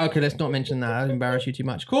that? Okay, let's not mention that. I'll embarrass you too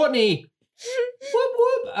much. Courtney. Whoop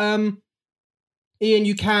whoop. Ian,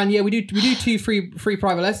 you can. Yeah, we do 2 free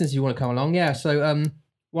private lessons if you want to come along. Yeah. So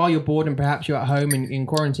while you're bored and perhaps you're at home in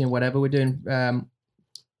quarantine or whatever, we're doing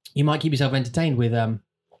you might keep yourself entertained with a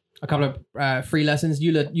couple of free lessons.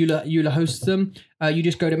 Eula hosts them. You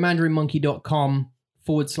just go to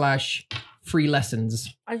mandarinmonkey.com/free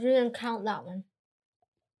lessons. I didn't count that one.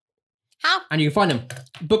 How? And you can find them.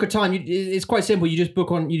 Book a time. It's quite simple. You just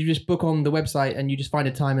book on the website and you just find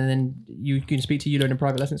a time and then you can speak to Eula in a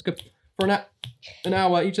private lesson. It's good for an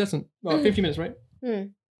hour each lesson. Well, 50 minutes, right?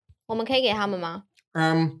 我们可以给他们吗？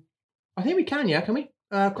 I think we can. Yeah, can we?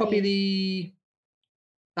 Copy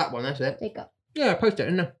that one. That's it. 这个。 Yeah, post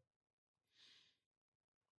it. No.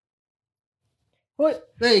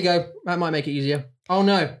 What? There you go. That might make it easier. Oh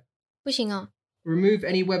no. 不行啊。 Remove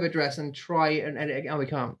any web address and try and edit again. Oh, we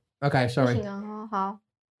can't. Okay, sorry. 不行啊，好，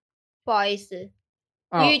不好意思。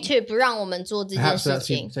YouTube 不让我们做这件事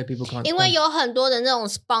情， so people can't. 因为有很多的那种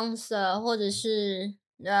sponsor 或者是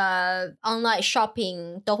online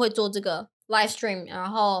shopping 都会做这个 live stream，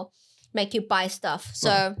 然后 make you buy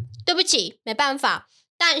stuff。So 对不起，没办法。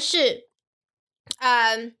但是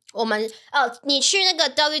我们你去那个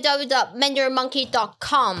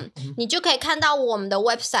www.mandarinmonkey.com， 你就可以看到我们的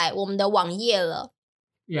website， 我们的网页了。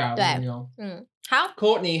Yeah， 对，好。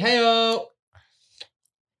Courtney， Heyo。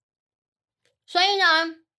所以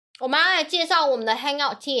呢，我们要来介绍我们的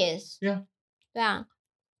Hangout Tiers。Yeah。对啊。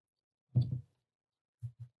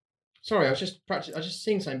Sorry, I was just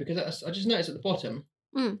seeing something because I just noticed at the bottom.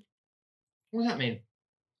 What does that mean?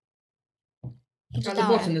 At the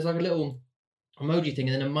bottom, there's like a little emoji thing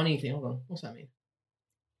and then a money thing. Hold on, what's that mean?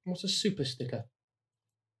 What's a super sticker?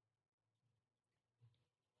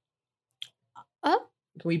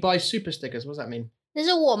 Can we buy super stickers? What does that mean? 那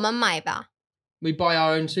是我们买吧？ We buy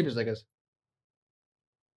our own super stickers.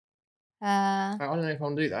 I 呃，don't know if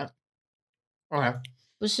I'll do that. Okay.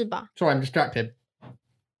 不是吧？ Sorry, I'm distracted.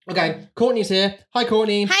 Okay, Courtney's here. Hi,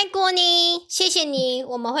 Courtney. Hi, 郭妮，谢谢你，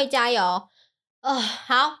我们会加油。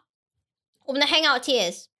好，我们的 Hangout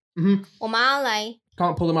Tears， Mm-hmm. 我们要来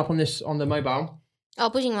Can't pull them up on the mobile, 哦，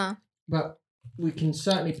不行吗？ but we can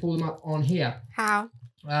certainly pull them up on here. 好，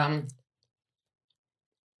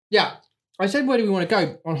 Yeah, I said where do we want to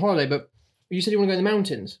go on holiday, but you said you want to go in the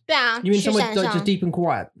mountains. 对啊， You mean 去 somewhere 山 like 上 just deep and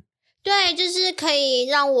quiet? 对，就是可以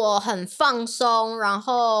让我很放松，然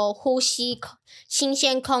后呼吸新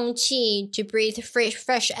鲜空气 ，to breathe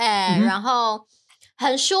fresh air，、然后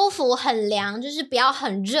很舒服、很凉，就是不要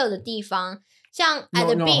很热的地方。像 at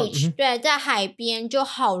the beach，、对，在海边就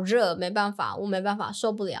好热，没办法，我没办法，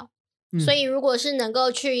受不了。所以如果是能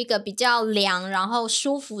够去一个比较凉然后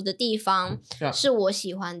舒服的地方，是我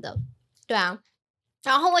喜欢的。对啊，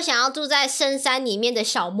然后我想要住在深山里面的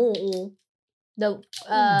小木屋。那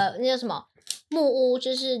叫什么木屋，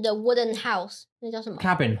就是 the wooden house， 那叫什么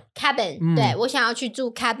Cabin. cabin、对，我想要去住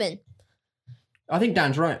cabin。 I think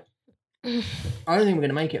Dan's right. I don't think we're going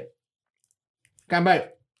to make it. Going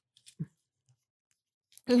back.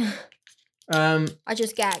 I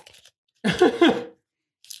just gag.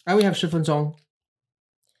 And we have chiffon song.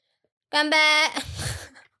 干杯！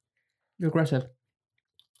 You're aggressive.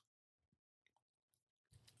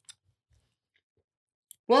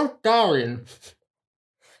 Well, Darian.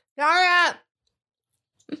 当然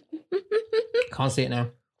Can't see it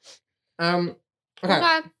now. Okay.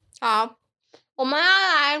 ，OK， 好，我们要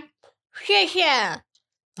来谢谢，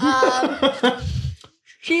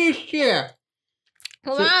谢谢。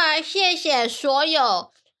我们要来谢谢所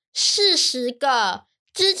有40个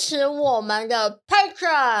支持我们的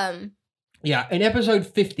patron。 Yeah, in episode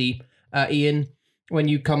 50, Ian, when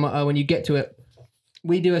you get to it,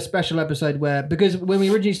 we do a special episode where, because when we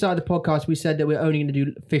originally started the podcast, we said that we're only going to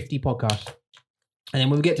do 50 podcasts. And then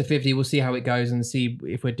when we get to 50, we'll see how it goes and see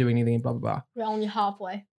if we're doing anything, blah, blah, blah. We're only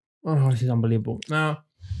halfway. Oh, this is unbelievable. Now,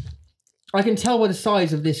 I can tell by the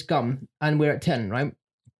size of this gum, and we're at 10, right?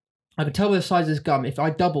 I can tell by the size of this gum, if I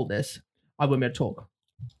double this, I won't be able to talk.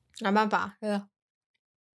 没办法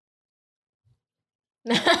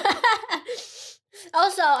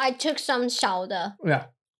，Also, I took some 小的， Yeah.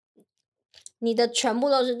 你的全部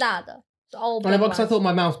都是大的。Oh, Because I thought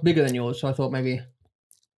my mouth's bigger than yours, so I thought maybe...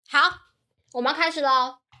 好，我们要开始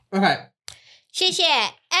喽。 Okay. 谢谢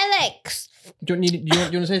Alex。 Do you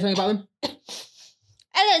want to say something about them?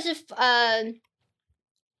 Alex 是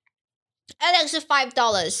Alex 是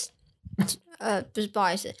$5。不是，不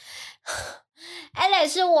好意思，Alex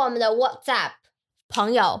是我们的 WhatsApp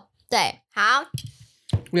朋友。对，好。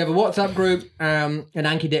We have a WhatsApp group, an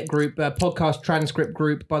Anki Deck group, a podcast transcript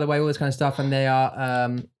group, by the way, all this kind of stuff, and they are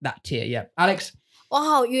that tier, yeah. Alex? 我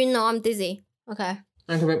好晕哦 ，I'm dizzy. OK.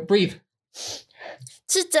 Anki, breathe.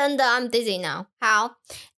 是真的 ，I'm dizzy now. 好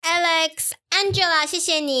 ，Alex, Angela， 谢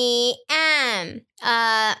谢你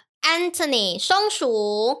 ，Anthony， 松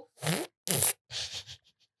鼠。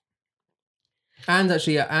Anne's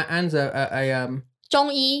actually Anne's a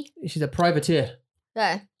中医。 she's a privateer.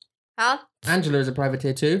 对，好。 Angela is a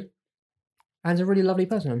privateer too. Anne's a really lovely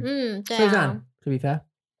person. 对 So is 啊。 Anne, to be fair.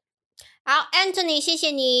 好 ，Anthony， 谢谢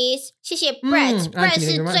你，谢谢 Brett。Brett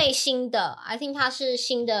是 Anthony, 最新的 ，I think 他是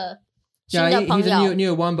新的 Yeah, 朋 he's a 友。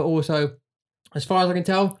 newer one, but also, as far as I can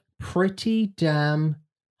tell, pretty damn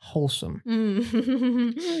wholesome.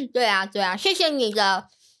 对啊，谢谢你的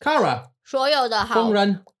Kara, 所有的好。疯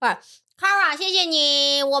人。Kara， 谢谢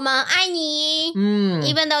你，我们爱你。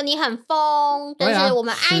even though 你很疯，但是我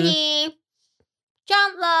们爱你。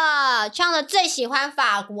Chandler 最喜欢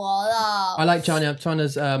法国了。 I like China.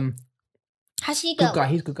 China's 他是一个 good guy.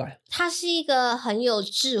 He's a good guy. 他是一个很有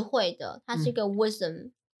智慧的，他是一个 wise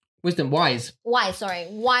man.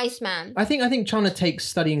 I think China takes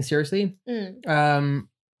studying seriously.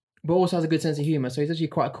 But also has a good sense of humor. So he's actually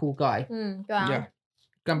quite a cool guy. 对啊。Yeah.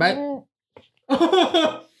 Come back.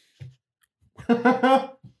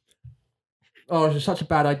 Oh, this is such a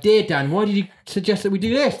bad idea, Dan. Why did you suggest that we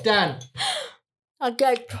do this, Dan? I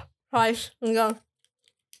get twice.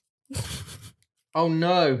 Oh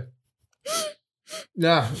no.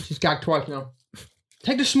 Yeah, she's gagged twice now.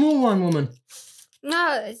 Take the small one, woman.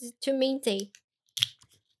 No, it's too minty.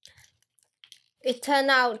 It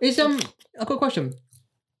turned out. I've got a question.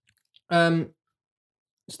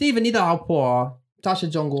 Steven, 你的老婆她是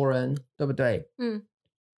中国人，对不对？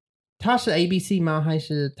她是 ABC 吗？还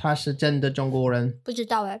是她是真的中国人？不知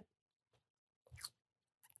道哎。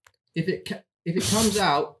If it comes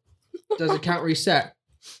out, does the count reset?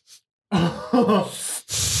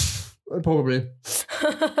 Probably.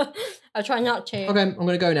 I try not to. Okay, I'm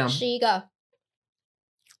gonna go now. 11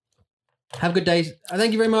 Have a good day.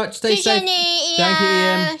 Thank you very much. Stay 谢谢 safe. 你 Thank you,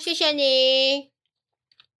 Ian Ian. 谢谢你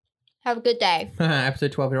Have a good day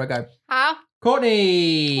Episode 12, here I go. 好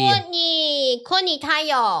Courtney. Courtney 她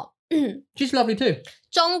有 She's lovely too.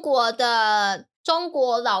 中国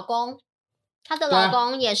老公她的老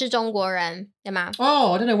公也是中国人对吗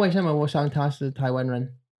Oh, I don't know 为什么我想她是台湾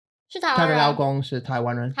人。是台湾她的老人公是台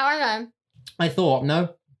湾人。台湾人 I thought,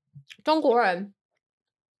 no. 中国人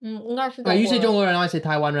应该是中国 Right, 人 you say 中国人, I say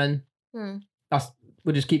台湾人.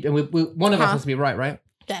 We'll just keep, one of us has to be right, right?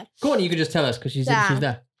 对 Courtney, you could just tell us because she's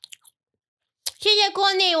there. 谢谢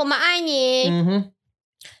Courtney 我们爱你 Mm-hmm.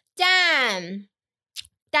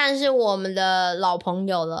 Dan 是我们的老朋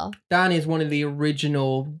友了 Dan is one of the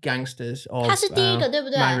original gangsters of 他是第一个对不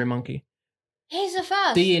对 Mandarin Monkey. He's the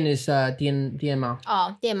first Dean is Dean Mao.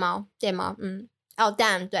 哦电猫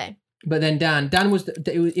Dan 对 But then Dan was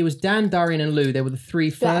it was Dan, Darian, and Lou. They were the three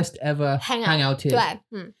first ever hangout 对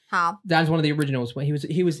好 Dan's one of the originals.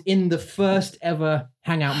 He was in the first ever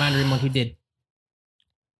hangout Mandarin Monkey did.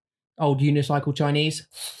 Old unicycle Chinese.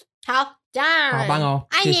 好 Dan 好棒哦，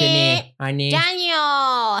爱谢谢你，你爱你。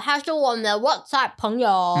 Daniel 他是我们的 WhatsApp 朋友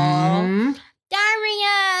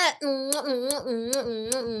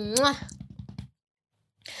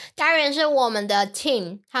Darian 是我们的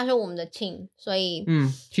team 他是我们的 team 所以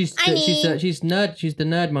She's the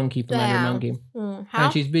nerd monkey from Mandarin Monkey. 好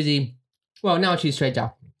And she's busy. Well, now she's straight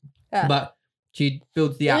out. Yeah. But she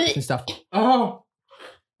builds the apps and stuff. Oh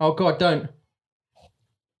God, don't.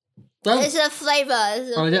 It's a flavor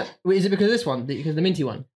Oh, is it? Wait, is it because of this one? Because the minty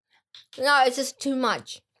one? No, it's just too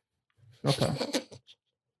much. Okay.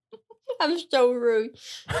 I'm so rude.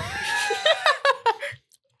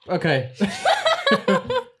 Okay.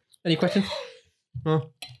 Any questions?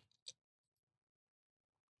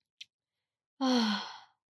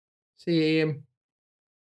 See you, Ian.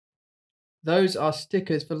 Those are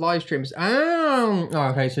stickers for live streams. Oh,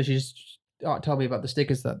 okay. So she's tell me about the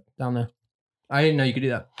stickers that down there. I didn't know you could do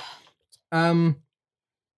that.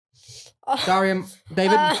 Darian,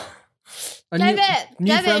 David.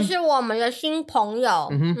 David 是我们的新朋友，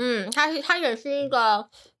嗯他也是一个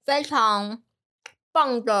非常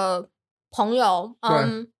棒的朋友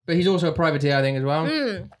，But he's also a privateer, I think, as well.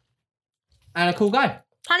 And a cool guy.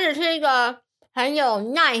 他也是一个很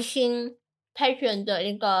有耐心 patient 的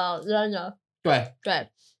一个人了，对，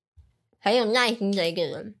很有耐心的一个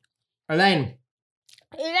人。Elaine,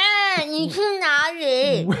 你去哪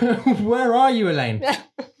里？ where are you, Elaine?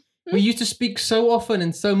 We used to speak so often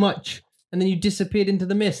and so much, and then you disappeared into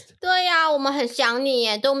the mist. 对呀，我们很想你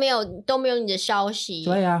耶，都没有你的消息。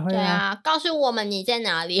对呀，告诉我们你在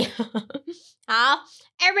哪里。好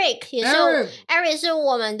 ，Eric 也是 Eric 是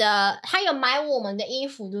我们的，他有买我们的衣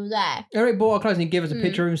服，对不对？ Eric bought our clothes and he gave us a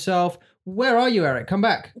picture of himself. Where are you, Eric? Come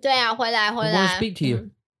back. 对啊，回来。I want to speak to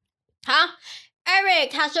you. 好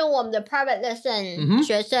 ，Eric 他是我们的 private lesson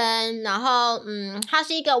学生，然后他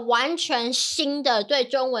是一个完全新的，对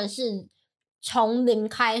中文是从零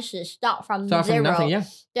开始 start from nothing, yeah.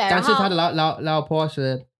 对，但是他的老婆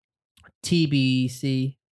是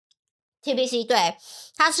TBC， 对，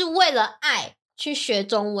他是为了爱去学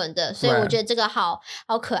中文的，所以我觉得这个好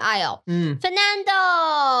可爱哦。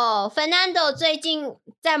Fernando 最近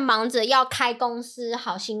在忙着要开公司，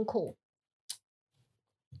好辛苦。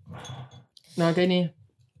那给你。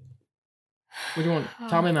What do you want?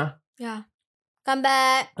 Tell me, man. Yeah. 干杯。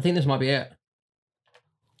I think this might be it.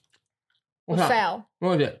 What's that? Fail.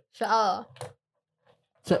 What was it? 12.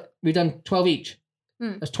 So we've done 12 each.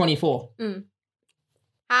 That's 24.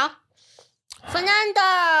 好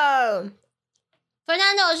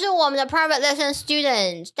Fernando 是我们的 private lesson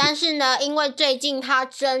student， 但是呢，因为最近他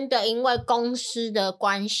真的因为公司的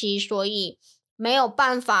关系，所以没有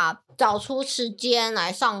办法找出时间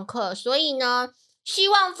来上课，所以呢，希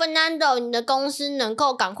望 Fernando 你的公司能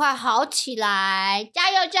够赶快好起来，加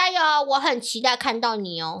油加油！我很期待看到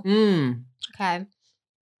你哦。OK。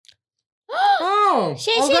Oh,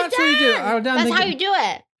 谢谢 that's how you do it. That's how you do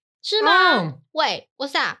it. 是吗？ Wait,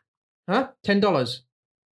 what's that? Huh? $10.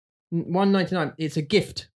 $1.99. It's a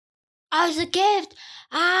gift. Oh, it's a gift.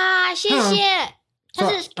 啊，谢谢。它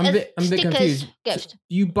是 I'm a bit confused. Gift.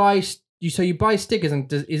 You buy stickers and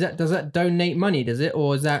does that donate money? Does it,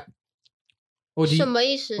 or is that, or do 什 you, 么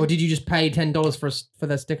意思 or did you just pay $10 for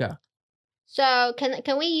the sticker? So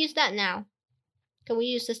can we use that now? Can we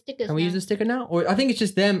use the stickers? Can we use the sticker now? Or I think it's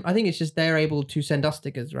just them. I think it's just they're able to send us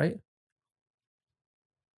stickers, right?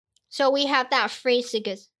 So we have that free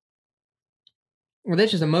stickers. Well, they're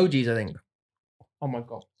just emojis, I think. Oh my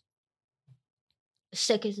god.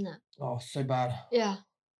 sick, isn't it? Oh, so bad. Yeah.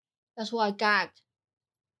 That's why I gagged.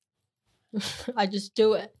 I just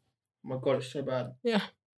do it. Oh my god, it's so bad. Yeah.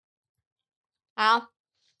 好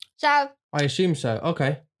So I assume so.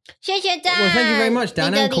 Okay. 谢谢 Dan. Well, thank you very much,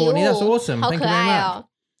 Dan 你的 and Courtney. 礼物 That's awesome. 好 Thank 可 you very 爱 much. 哦。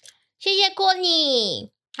谢谢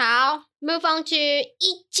Courtney. 好 Move on to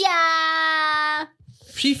一家。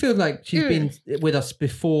 She feels like she's been with us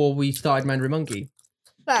before we started Mandarin Monkey.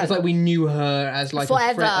 It's like we knew her as like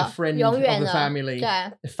Forever. a friend 永 of 远 the 的 family.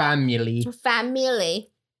 对 The family. Family.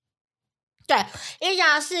 对，一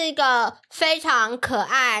家是一个非常可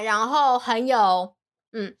爱，然后很有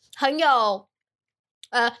那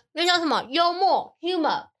叫什么幽默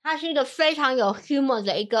humor， 她是一个非常有 humor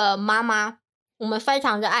的一个妈妈，我们非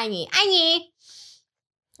常的爱你，爱你。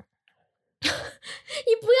你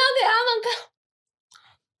不要给他们看。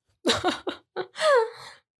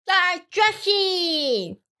再来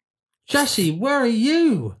Jessie， Jessie, where are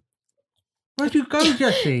you? Where'd you go,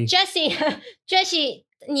 Jessie? Jessie，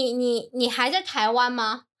 你还在台湾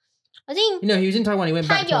吗？I think No, he was in Taiwan. He went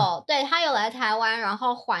他 back. To... 他有来台湾，然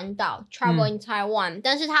后环岛 travel in Taiwan，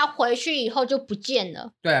但是他回去以后就不见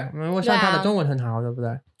了。对啊，我想他的中文很好，对不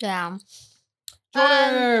对？对啊。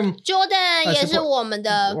Jordan 也是我们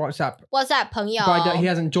的 WhatsApp 朋友。But he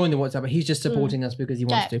hasn't joined the WhatsApp, but he's just supporting us because he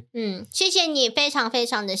wants to. 谢谢你，非常非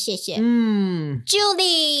常的谢谢。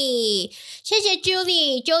Julie， 谢谢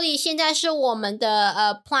Julie 现在是我们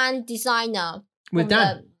的plan designer with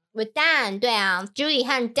Dan， 对啊 ，Julie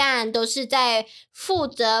和 Dan 都是在负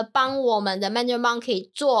责帮我们的 Mandarin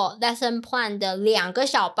Monkey 做 lesson plan 的2个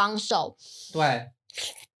小帮手。对。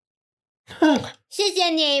谢谢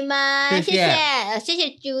你们，谢谢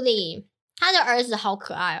Julie， 她的儿子好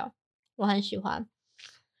可爱哦，我很喜欢。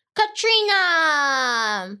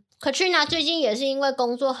Katrina 最近也是因为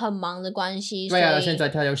工作很忙的关系，对啊，现在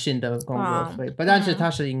她有新的工作，所以，但是她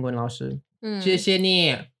是英文老师。谢谢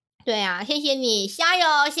你。对啊，谢谢你，加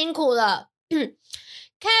油，辛苦了。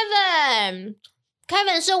Kevin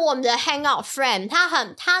是我们的 hangout friend，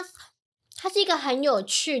 他是一个很有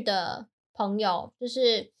趣的朋友，就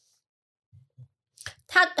是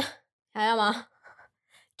他还要吗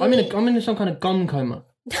I'm in some kind of gum coma.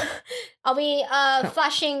 Are we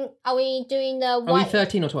flashing? Are we doing the? Are we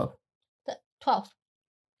 13 or 12? 12.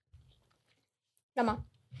 干嘛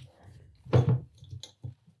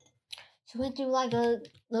？Should we do like the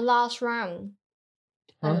last round?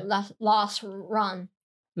 Huh? Last run.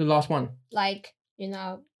 The last one. Like, you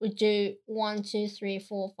know, we do 1, 2, 3,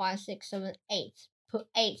 4, 5, 6, 7, 8. Put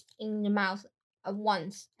 8 in the mouth at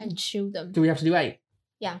once and chew them. Do we have to do 8?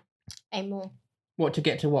 Yeah, 8 more. What, to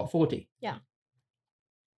get to what, 40? Yeah.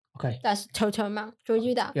 Okay. That's the total amount. Should we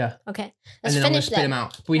do that? Yeah. Okay. Let's and then I'm going to spit them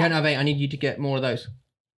out. But we don't have 8. I need you to get more of those.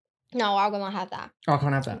 No, I'm going to have that. Oh, I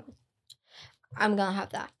can't have that. I'm going to have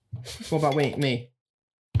that. What about me?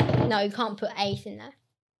 No, you can't put 8 in there.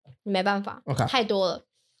 没办法 Okay. 太多了。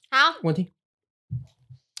好。问题？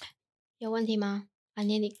有问题吗 I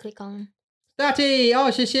nearly click on. Statty!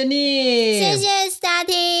 Oh, 谢谢你！谢谢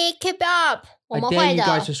Statty! Keep up! 我们 I dare 会 you 的。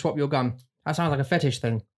 guys to swap your gum. That sounds like a fetish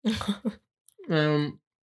thing.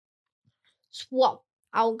 Swap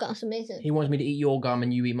our gum 什么意思 He wants me to eat your gum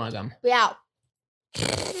and you eat my gum. 不要。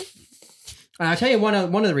 And I'll tell you one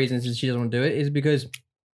of the reasons she doesn't want to do it is because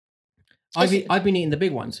I've been eating the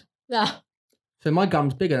big ones. Yeah. So my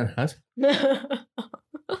gum's bigger than hers.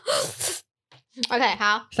 OK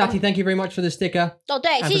好 Statty, thank you very much for the sticker. 哦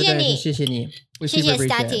对 and 谢 for the 谢 donation. 你谢谢你。We 谢 super 谢 appreciate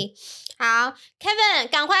it. Statty 好 Kevin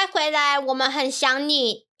赶快回来我们很想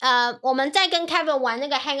你我们在跟 Kevin 玩那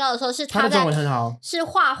个 hangout 的时候是他的中文很好是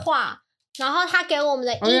画画然后他给我们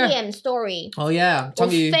的 idiom story Oh yeah 我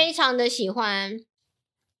非常的喜欢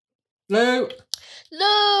Lou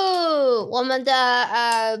我们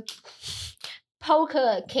的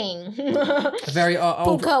Poker King a very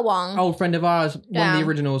old friend of ours one of the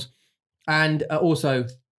originals and also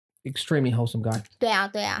extremely wholesome guy 对啊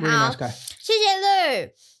really nice guy 谢谢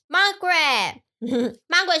Lou Margaret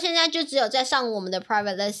现在就只有在上我们的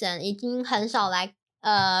private lesson 已经很少来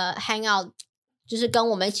hang out 就是跟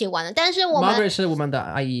我们一起玩了但是我们 Margaret 是我们的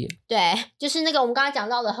阿姨对就是那个我们刚才讲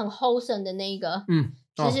到的很 wholesome 的那一个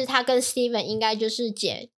就是他跟 Steven 应该就是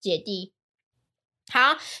姐弟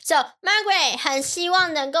好 So Margaret 很希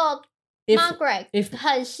望能够 Margaret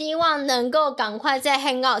很希望能够赶快在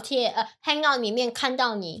hangout hangout 里面看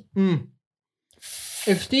到你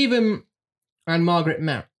If Steven and Margaret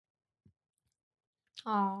met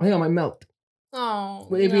I think I might melt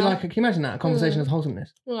would it be like can you imagine that a conversation of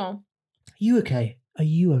wholesomeness yeah. Are you okay? Are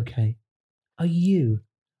you okay? Are you?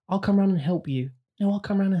 I'll come around and help you. No, I'll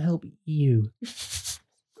come around and help you.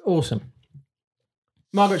 Awesome.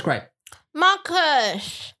 Margaret's great.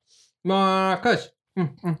 Marcus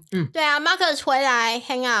对啊 ，Marcus 回来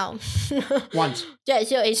hang out once， 对，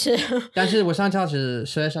只有一次。但是我上次是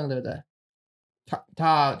学生，对不对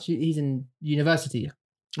？he's in university.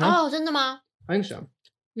 No? 哦，真的吗？ I think so.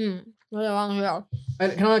 有点忘记了。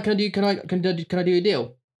Can I do a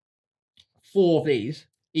deal? 4 of these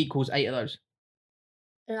equals 8 of those.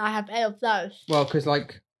 And I have 8 of those. Well, because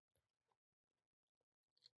like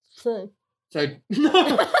是 so.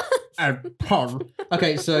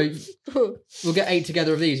 Okay, so we'll get 8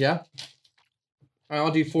 together of these, yeah. And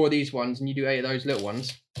I'll do 4 of these ones, and you do 8 of those little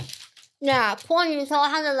ones. 那托尼说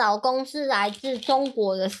她的老公是来自中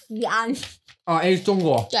国的西安。Oh, it is 中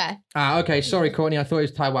国. 对。Okay. Sorry, Courtney. I thought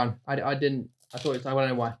it was Taiwan. I didn't. I thought it was Taiwan. I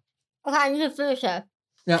don't know why. Okay, 你是 finish.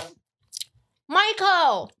 Yeah.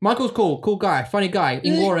 Michael's cool guy, funny guy.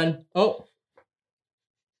 英国人. Oh.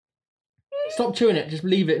 Stop chewing it. Just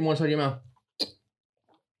leave it in one side of your mouth.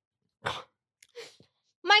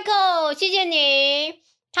 Michael， 谢谢你。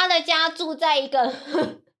他的家住在一个，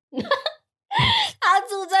他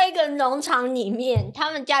住在一个农场里面。他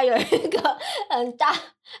们家有一个很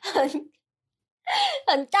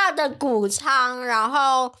大的谷仓，然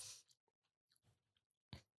后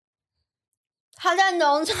他在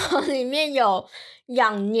农场里面有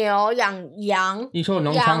养牛、养羊。你说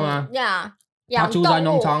农场吗？养他住在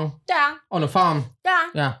农场。对啊。On a farm. 对啊。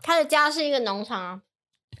Yeah. 他的家是一个农场啊。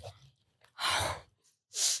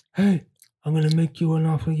Hey, I'm gonna make you an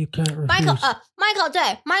offer you can't refuse. Michael 对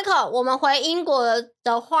Michael， 我们回英国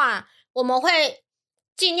的话，我们会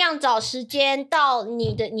尽量找时间到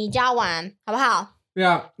你家玩，好不好？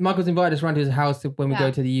 Yeah, Michael's invited us round to his house when we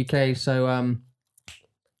go to the UK, so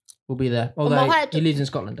we'll be there. Although he lives in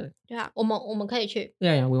Scotland. 对啊，我们可以去。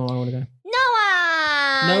Yeah, we want to go.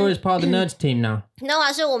 Noah is part of the Nerds team now.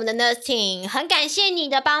 Noah 是我们的 Nerds team， 很感谢你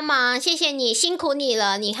的帮忙，谢谢你，辛苦你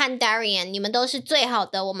了，你和 Darian， 你们都是最好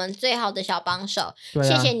的，我们最好的小帮手，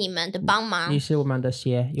谢谢你们的帮忙。你是我们的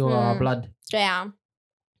血 ，You're our blood。对啊，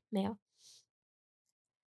没有。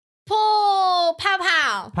泡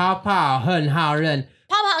泡很好认。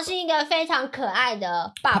泡泡是一个非常可爱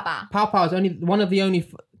的爸爸。泡泡 is one of the only.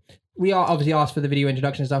 We are obviously asked for the video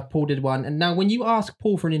introduction stuff. Paul did one, and now when you ask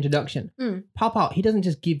Paul for an introduction, Pao, he doesn't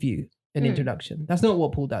just give you an introduction. That's not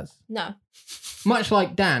what Paul does. No. Much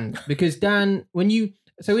like Dan, because Dan, when you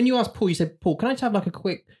ask Paul, you said, Paul, can I just have like a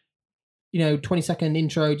quick, 20-second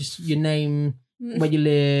intro, just your name, where you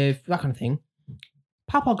live, that kind of thing.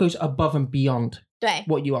 Pao goes above and beyond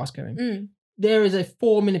what you ask him. There is a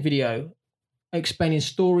 4-minute video explaining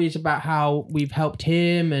stories about how we've helped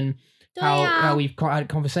him and how we've had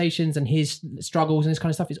conversations and his struggles and this kind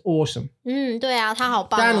of stuff is awesome. 对啊，他好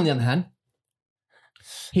棒。Dan, on the other hand,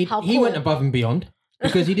 he went above and beyond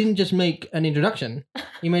because he didn't just make an introduction.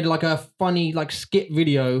 He made like a funny skit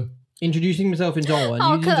video introducing himself in Zhongwen.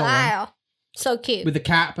 好可爱哦 ，so cute. With the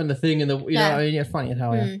cap and the thing and the funny as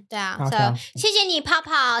hell. Yeah. 对啊 ，so 谢谢你泡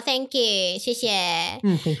泡 ，Thank you， 谢谢。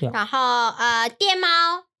Thank you. 然后电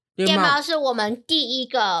猫是我们第一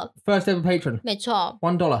个 first ever patron. 没错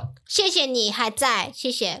$1. 谢谢你还在，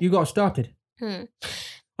谢谢。You got started.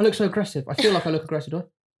 I look so aggressive. I feel like I look aggressive, do I?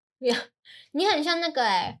 你很像那个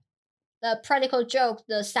The Practical Joke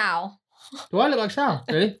的 Sal. Do I look like Sal?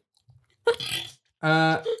 Really?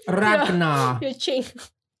 Ragnar. Your chin.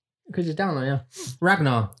 Because it's down there, yeah.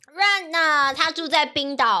 Ragnar, 他住在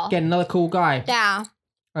冰岛。 Again, another cool guy. 对啊，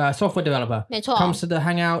 Software developer. 没错。 Comes to the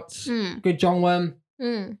hangouts. Good Zhongwen.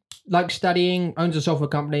 Likes studying. Owns a software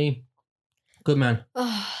company. Good man.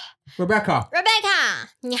 Rebecca,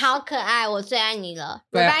 你好可爱，我最爱你了。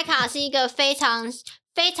Rebecca 是一个非常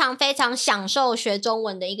非常非常享受学中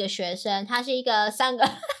文的一个学生，她是一个三个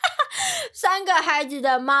孩子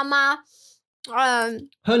的妈妈。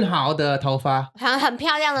很好的头发。很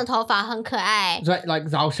漂亮的头发，很可爱。Like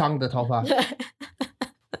早上的头发。对。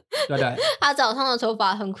她早上的头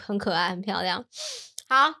发很可爱，很漂亮。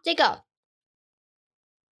好，这个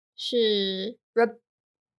是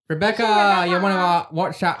Rebecca, you're one of our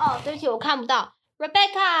WhatsApp. 哦，对不起，我看不到。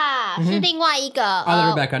Rebecca 是另外一个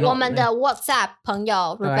Rebecca, 我们的 WhatsApp 朋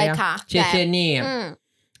友 Rebecca。谢谢你。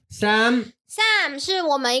Sam 是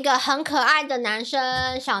我们一个很可爱的男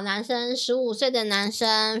生，小男生，15岁的男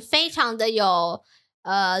生，非常的有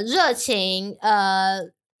热情，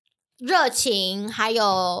还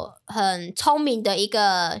有很聪明的一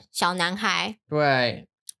个小男孩。对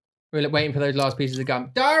 ，We're waiting for those last pieces of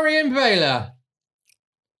gum. Darian Baylor.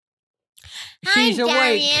 She's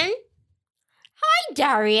awake. Hi,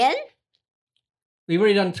 Darian. We've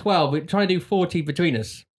already done 12. We're trying to do 40 between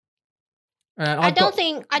us. I don't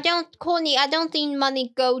think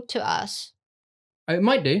money go to us. It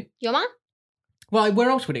might do. 有吗？ Well,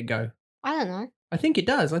 where else would it go? I don't know. I think it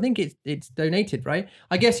does. I think it's donated, right?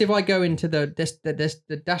 I guess if I go into the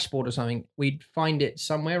dashboard or something, we'd find it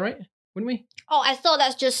somewhere, right? Wouldn't we? Oh, I thought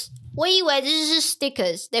that's just. 我以为这是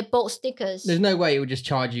stickers. They bought stickers. There's no way it would just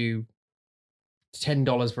charge you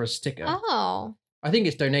 $10 for a sticker. Oh. I think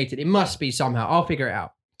it's donated. It must be somehow. I'll figure it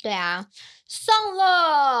out. 对啊，送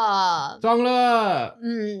了。送了。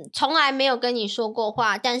从来没有跟你说过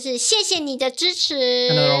话，但是谢谢你的支持。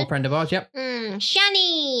Another old friend of ours, yep.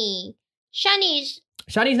 Shani's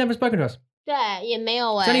never spoken to us. 对，也没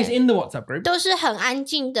有Shani's in the WhatsApp group. 都是很安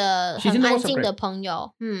静的， She's 很 in the 安 WhatsApp 静的 group. 朋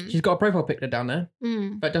友。She's got a profile picture down there,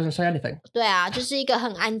 but doesn't say anything. 对啊，就是一个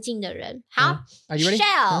很安静的人。好 Are you ready?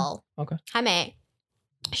 Shell， Okay. 还没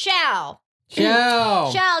Shell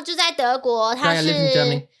就在德国，他 I live in 是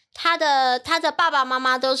Germany. 他的爸爸妈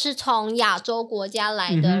妈都是从亚洲国家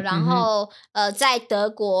来的，然后在德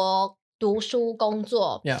国读书工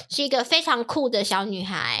作， Yeah. 是一个非常酷的小女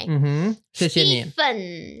孩。谢谢你。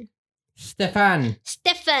Stefan.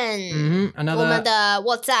 Another. 我们的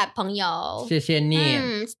WhatsApp 朋友。谢谢你。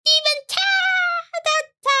Steven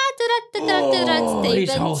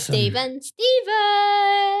he's wholesome. Steven.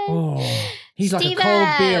 Oh, he's like a cold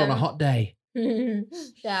beer on a hot day.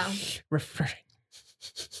 对啊。Refreshing.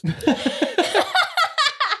 你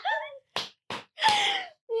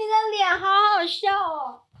的脸好好笑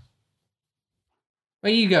哦。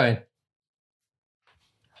Where are you going?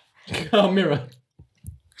 Oh, mirror.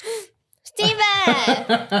 Steven!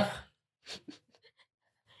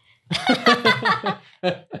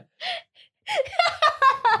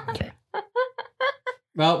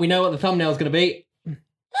 Well, we know what the thumbnail is going to be. You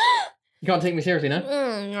can't take me seriously, no?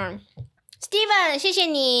 Steven, 谢谢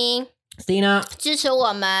你 Stina. 支持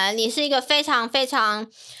我们，你是一个非常非常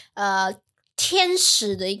天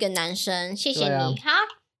使的一个男生，谢谢你。好，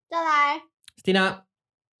再来 Stina.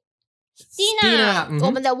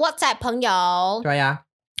 我们的 WhatsApp 朋友。对呀。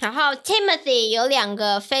然后 Timothy 有2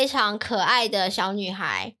个非常可爱的小女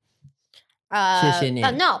孩。谢谢你。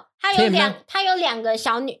No， 他有2个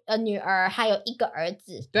小女儿，还有1个儿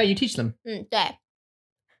子。对 ，you teach them。对。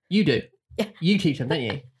You do. You teach them, don't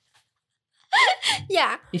you?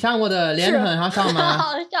 Yeah. 你像我的脸很好笑吗？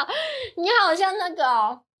好笑，你好像那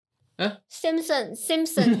个Simpson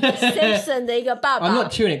的一个爸爸。I'm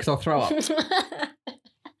not chewing it because I'll throw up.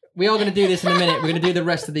 We are going to do this in a minute. We're going to do the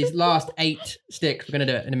rest of these last 8 sticks. We're going to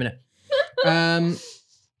do it in a minute.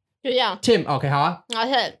 就这样。 Tim, okay, 好啊。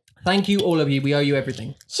Okay. Thank you, all of you. We owe you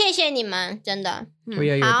everything. 谢谢你们，真的。We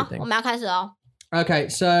owe you 好， everything. 我们要开始哦。Okay,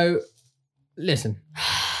 so listen.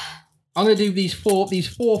 I'm going to do these four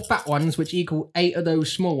fat ones, which equal 8 of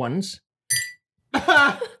those small ones.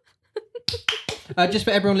 Just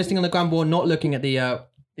for everyone listening on the Gramboard, not looking at the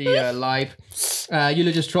live,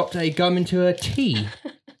 Eula just dropped a gum into a tea.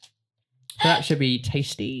 So that should be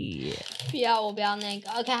tasty. 不要，我不要那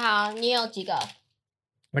个。OK， 好，你有几个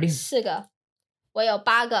Ready? 4个，我有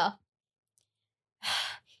8个。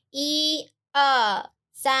1、2、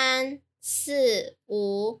3、4、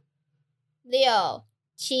5、6、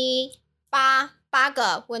7、8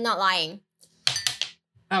个。We're not lying.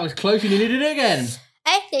 That was close. You nearly did it again.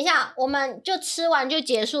 等一下，我们就吃完就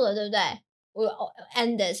结束了，对不对？We'll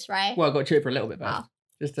end this, right? Well, I've got to chew it for a little bit, but 好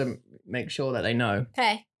just to make sure that they know.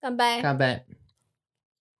 OK， 干杯。Can't bet.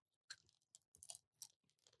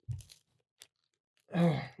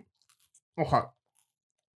 Okay.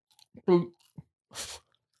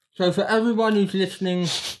 So for everyone who's listening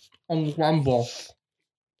on the Gramboard,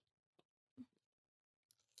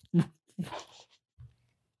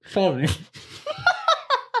 sorry.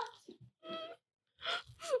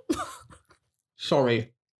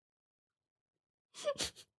 Sorry.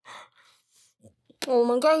 我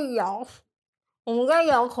们在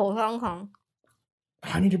咬口香糖。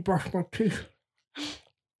I need to brush my teeth.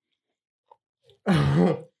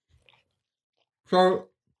 So,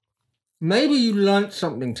 maybe you learnt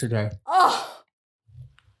something today. Oh.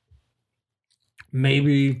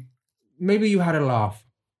 Maybe you had a laugh.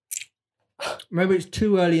 Maybe it's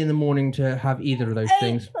too early in the morning to have either of those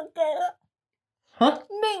things. Huh?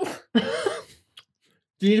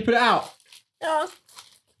 Do you need to put it out? Yeah.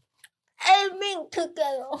 Mint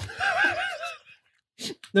together.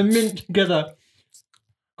 The mint together.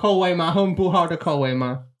 Colway ma, home pool harder Colway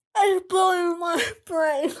ma. It's blowing my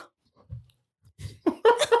brain.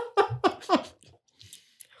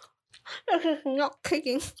 This is not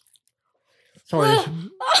kicking. Sorry.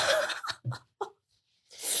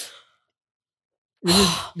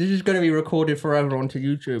 This is going to be recorded forever onto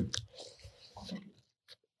YouTube.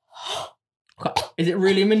 Is it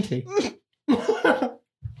really minty?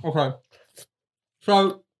 Okay.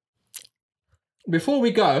 So, before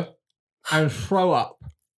we go and throw up,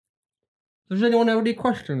 Does anyone have any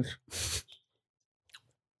questions?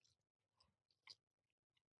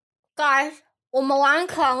 Guys， 我们完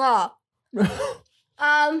成了。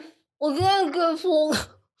我跟你哥说，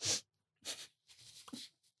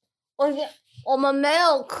我们没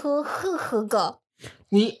有吃40个，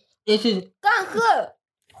但是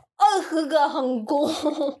20个很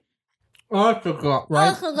多20个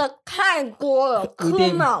，right? 20个太多了 ，too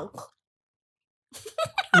much.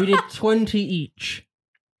 We did 20 each,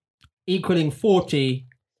 equaling 40,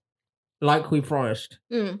 like we promised.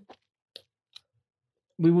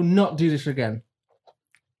 We will not do this again.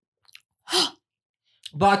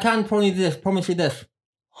 But I can promise you this.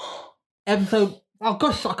 Episode... Oh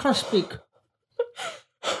gosh, I can't speak.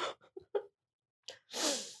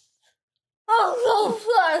 Oh, so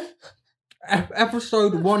fun.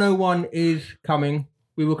 Episode 101 is coming.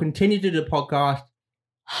 We will continue to do the podcast.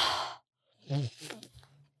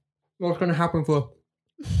 What's going to happen for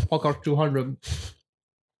podcast 200?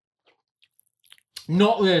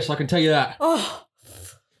 Not this, I can tell you that.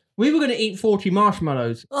 We were going to eat 40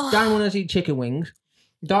 marshmallows. Dan wanted us to eat chicken wings.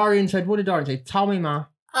 Darian said, what did Darian say? Tell me, ma.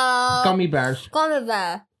 Gummy bears. Gummy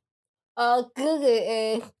bear.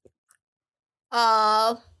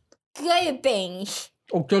 Jelly beans.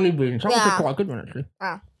 Oh, jelly beans. That was quite a good one, actually.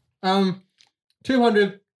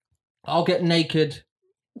 200. I'll get naked.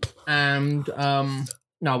 And, no,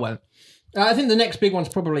 I won't. I think the next big one's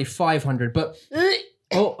probably 500, but...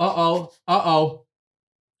 Uh-oh.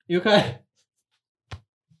 You okay?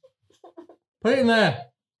 Put it in there.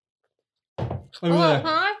 Over there.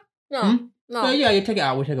 Huh? No. Yeah, you take it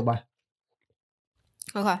out. We'll take a bite.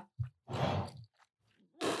 Okay.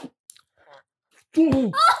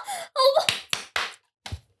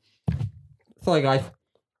 Sorry, guys.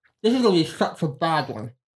 This is going to be such a bad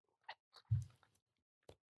one.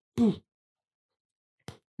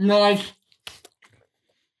 Nice.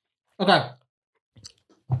 Okay.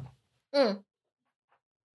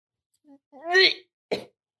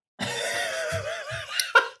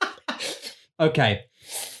 Okay.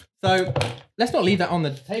 So, let's not leave that on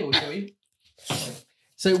the table, shall we?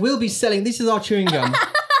 So, we'll be selling... This is our chewing gum.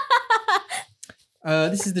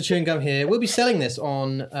 This is the chewing gum here. We'll be selling this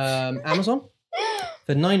on Amazon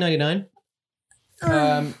for $9.99.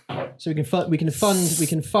 So we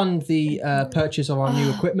can fund the purchase of our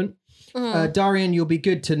new equipment. Darian, you'll be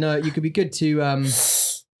good to know. You could be good to.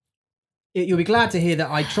 You'll be glad to hear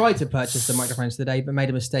that I tried to purchase the microphones today, but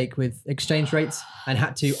made a mistake with exchange rates and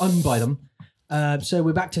had to unbuy them. So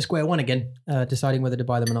we're back to square one again, deciding whether to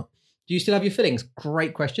buy them or not. Do you still have your fillings?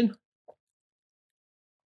 Great question.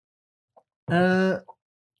 Yeah.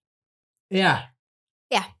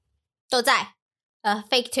 Yeah. 都在.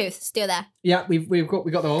 Fake tooth still there. Yeah, we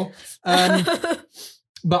got them all.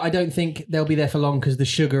 But I don't think they'll be there for long because the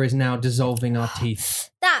sugar is now dissolving our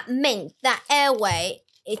teeth. That mint, that airway,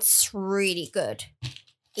 it's really good.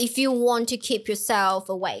 If you want to keep yourself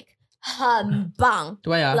awake. 很棒。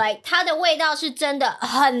对啊。Like 它的味道是真的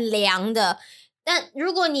很凉的。但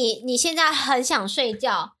如果你现在很想睡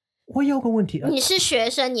觉，我有个问题，你是学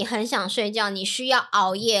生，你很想睡觉，你需要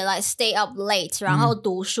熬夜 like stay up late， 然后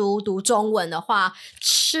读书、读中文的话，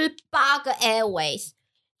吃8个 airways，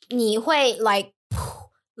 你会 like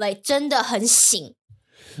真的很醒。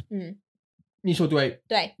你说对。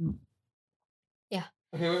对。Yeah.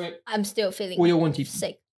 Okay, wait. I'm still feeling 我有问题。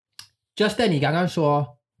sick. Justin， 你刚刚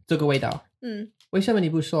说这个味道，为什么你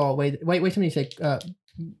不说为什么你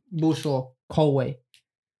不说口味？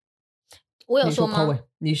我有说吗？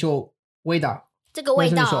你说味道。这个味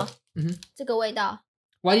道。这个味道。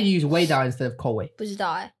Why did you use 味道 instead of 口味？不知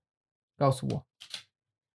道哎。告诉我。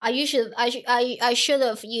I should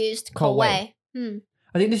have used 口味。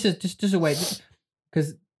I think this is just a way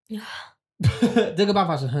because 这个办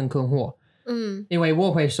法是很困惑。因为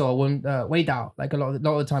我会说味道 like a lot of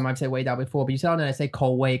the time I've said 味道 before, but you sound I say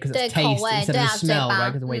口味 because it's taste instead of smell,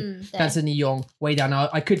 right? Because 味但是你用味道 now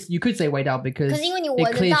you could say 味道 because it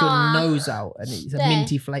clears your nose out and it's a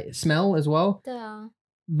minty smell as well. 对啊。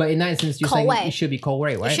But in that instance, you're saying it should be 口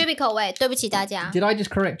味, right? It should be 口味，对不起大家。Did I just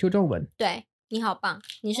correct your 中文？对，你好棒，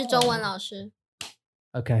你是中文老师。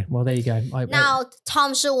Okay, well there you go. Now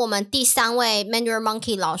Tom 是我们第3位 Mandarin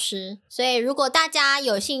Monkey 老师，所以如果大家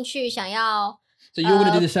有兴趣想要 So you're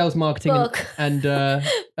going to do the sales marketing and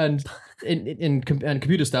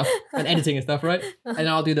computer stuff and editing and stuff, right? And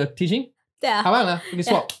I'll do the teaching. 对啊。好吧，we can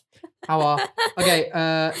swap. Okay,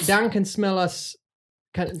 Dan can smell us.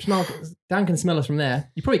 Dan can smell us from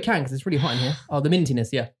there. You probably can because it's really hot in here. Oh, the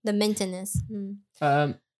mintiness, yeah. The mintiness.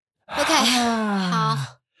 Okay.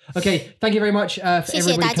 好。Okay, thank you very much for 谢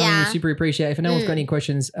谢 everybody 大 coming. 家 We super appreciate it. If anyone's got any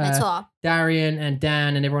questions, 没错 Darian and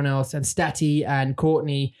Dan and everyone else, and Statty and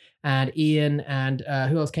Courtney and Ian and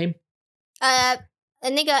who else came?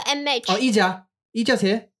 那个 MH Oh, Ija. Ija's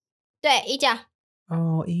here. 对一家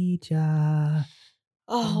Oh, Ija.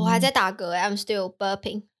 我还在打嗝 I'm still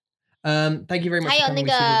burping Thank you very much 还 for 有 coming. 那 We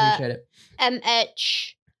个 super appreciate it.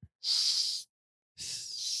 MH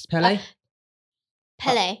Pele?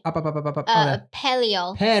 Pele Up. Oh, there.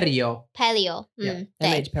 Pelio Perio. Pelio Yeah. 对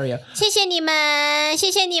MH Perio. 谢谢你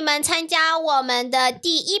们参加我们的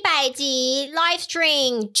第100集 live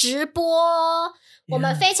stream 直播。我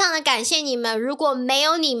们非常的感谢你们，如果没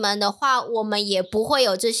有你们的话，我们也不会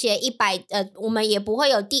有这些我们也不会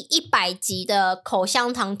有第100集的口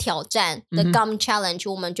香糖挑战的 gum challenge，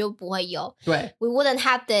我们就不会有。对 We wouldn't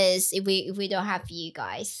have this if we don't have you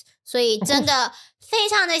guys。所以真的非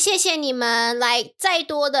常的谢谢你们，来再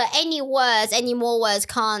多的 any more words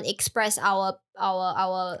can't express our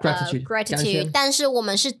Gratitude. gratitude，但是我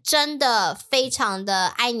们是真的非常的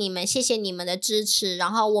爱你们，谢谢你们的支持，然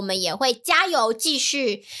后我们也会加油继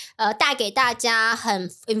续带给大家很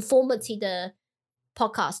informative 的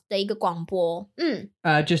podcast 的一个广播。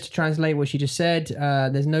Just to translate what she just said,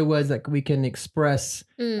 there's no words that we can express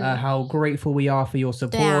how grateful we are for your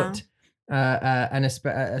support, and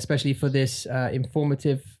especially for this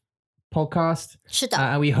informative podcast. 是的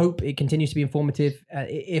And we hope it continues to be informative,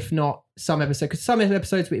 if not some episodes, because some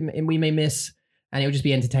episodes we may miss and it'll just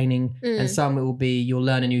be entertaining, and some it will be you'll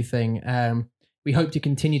learn a new thing. We hope to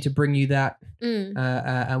continue to bring you that,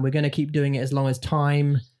 and we're going to keep doing it as long as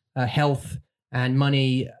time, health, and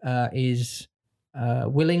money is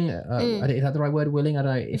willing. Is that the right word? Willing? I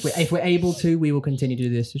don't know. If we're able to, we will continue to do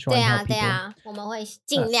this to try 对 and 啊 help 对 people. 啊，我们会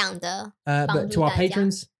尽量的 But to our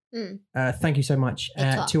patrons, 嗯 thank you so much.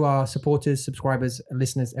 To our supporters, subscribers,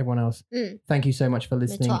 listeners, everyone else, thank you so much for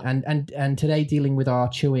listening. 没错。 And today dealing with our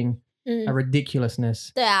chewing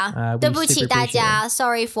ridiculousness. 对啊 we 对不起 super 大 appreciate 家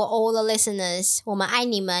Sorry for all the listeners， 我们爱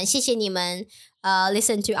你们，谢谢你们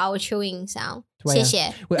listen to our chewing sound， 对啊谢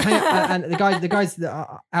谢 Well, hang on, and the guys, that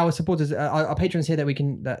are our supporters, our patrons here that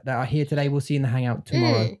are here today, we'll see you in the hangout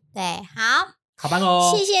tomorrow. 对，好。好棒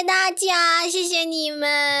哦！谢谢大家，谢谢你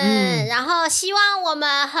们。然后希望我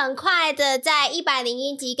们很快的在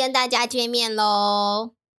101集跟大家见面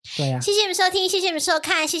咯。对啊，谢谢你们收听，谢谢你们收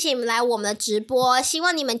看，谢谢你们来我们的直播。希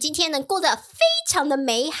望你们今天能过得非常的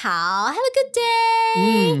美好。Have a good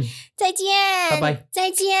day。再见，拜拜。再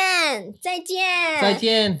见，再见，再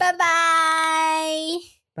见，拜拜，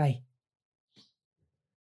拜。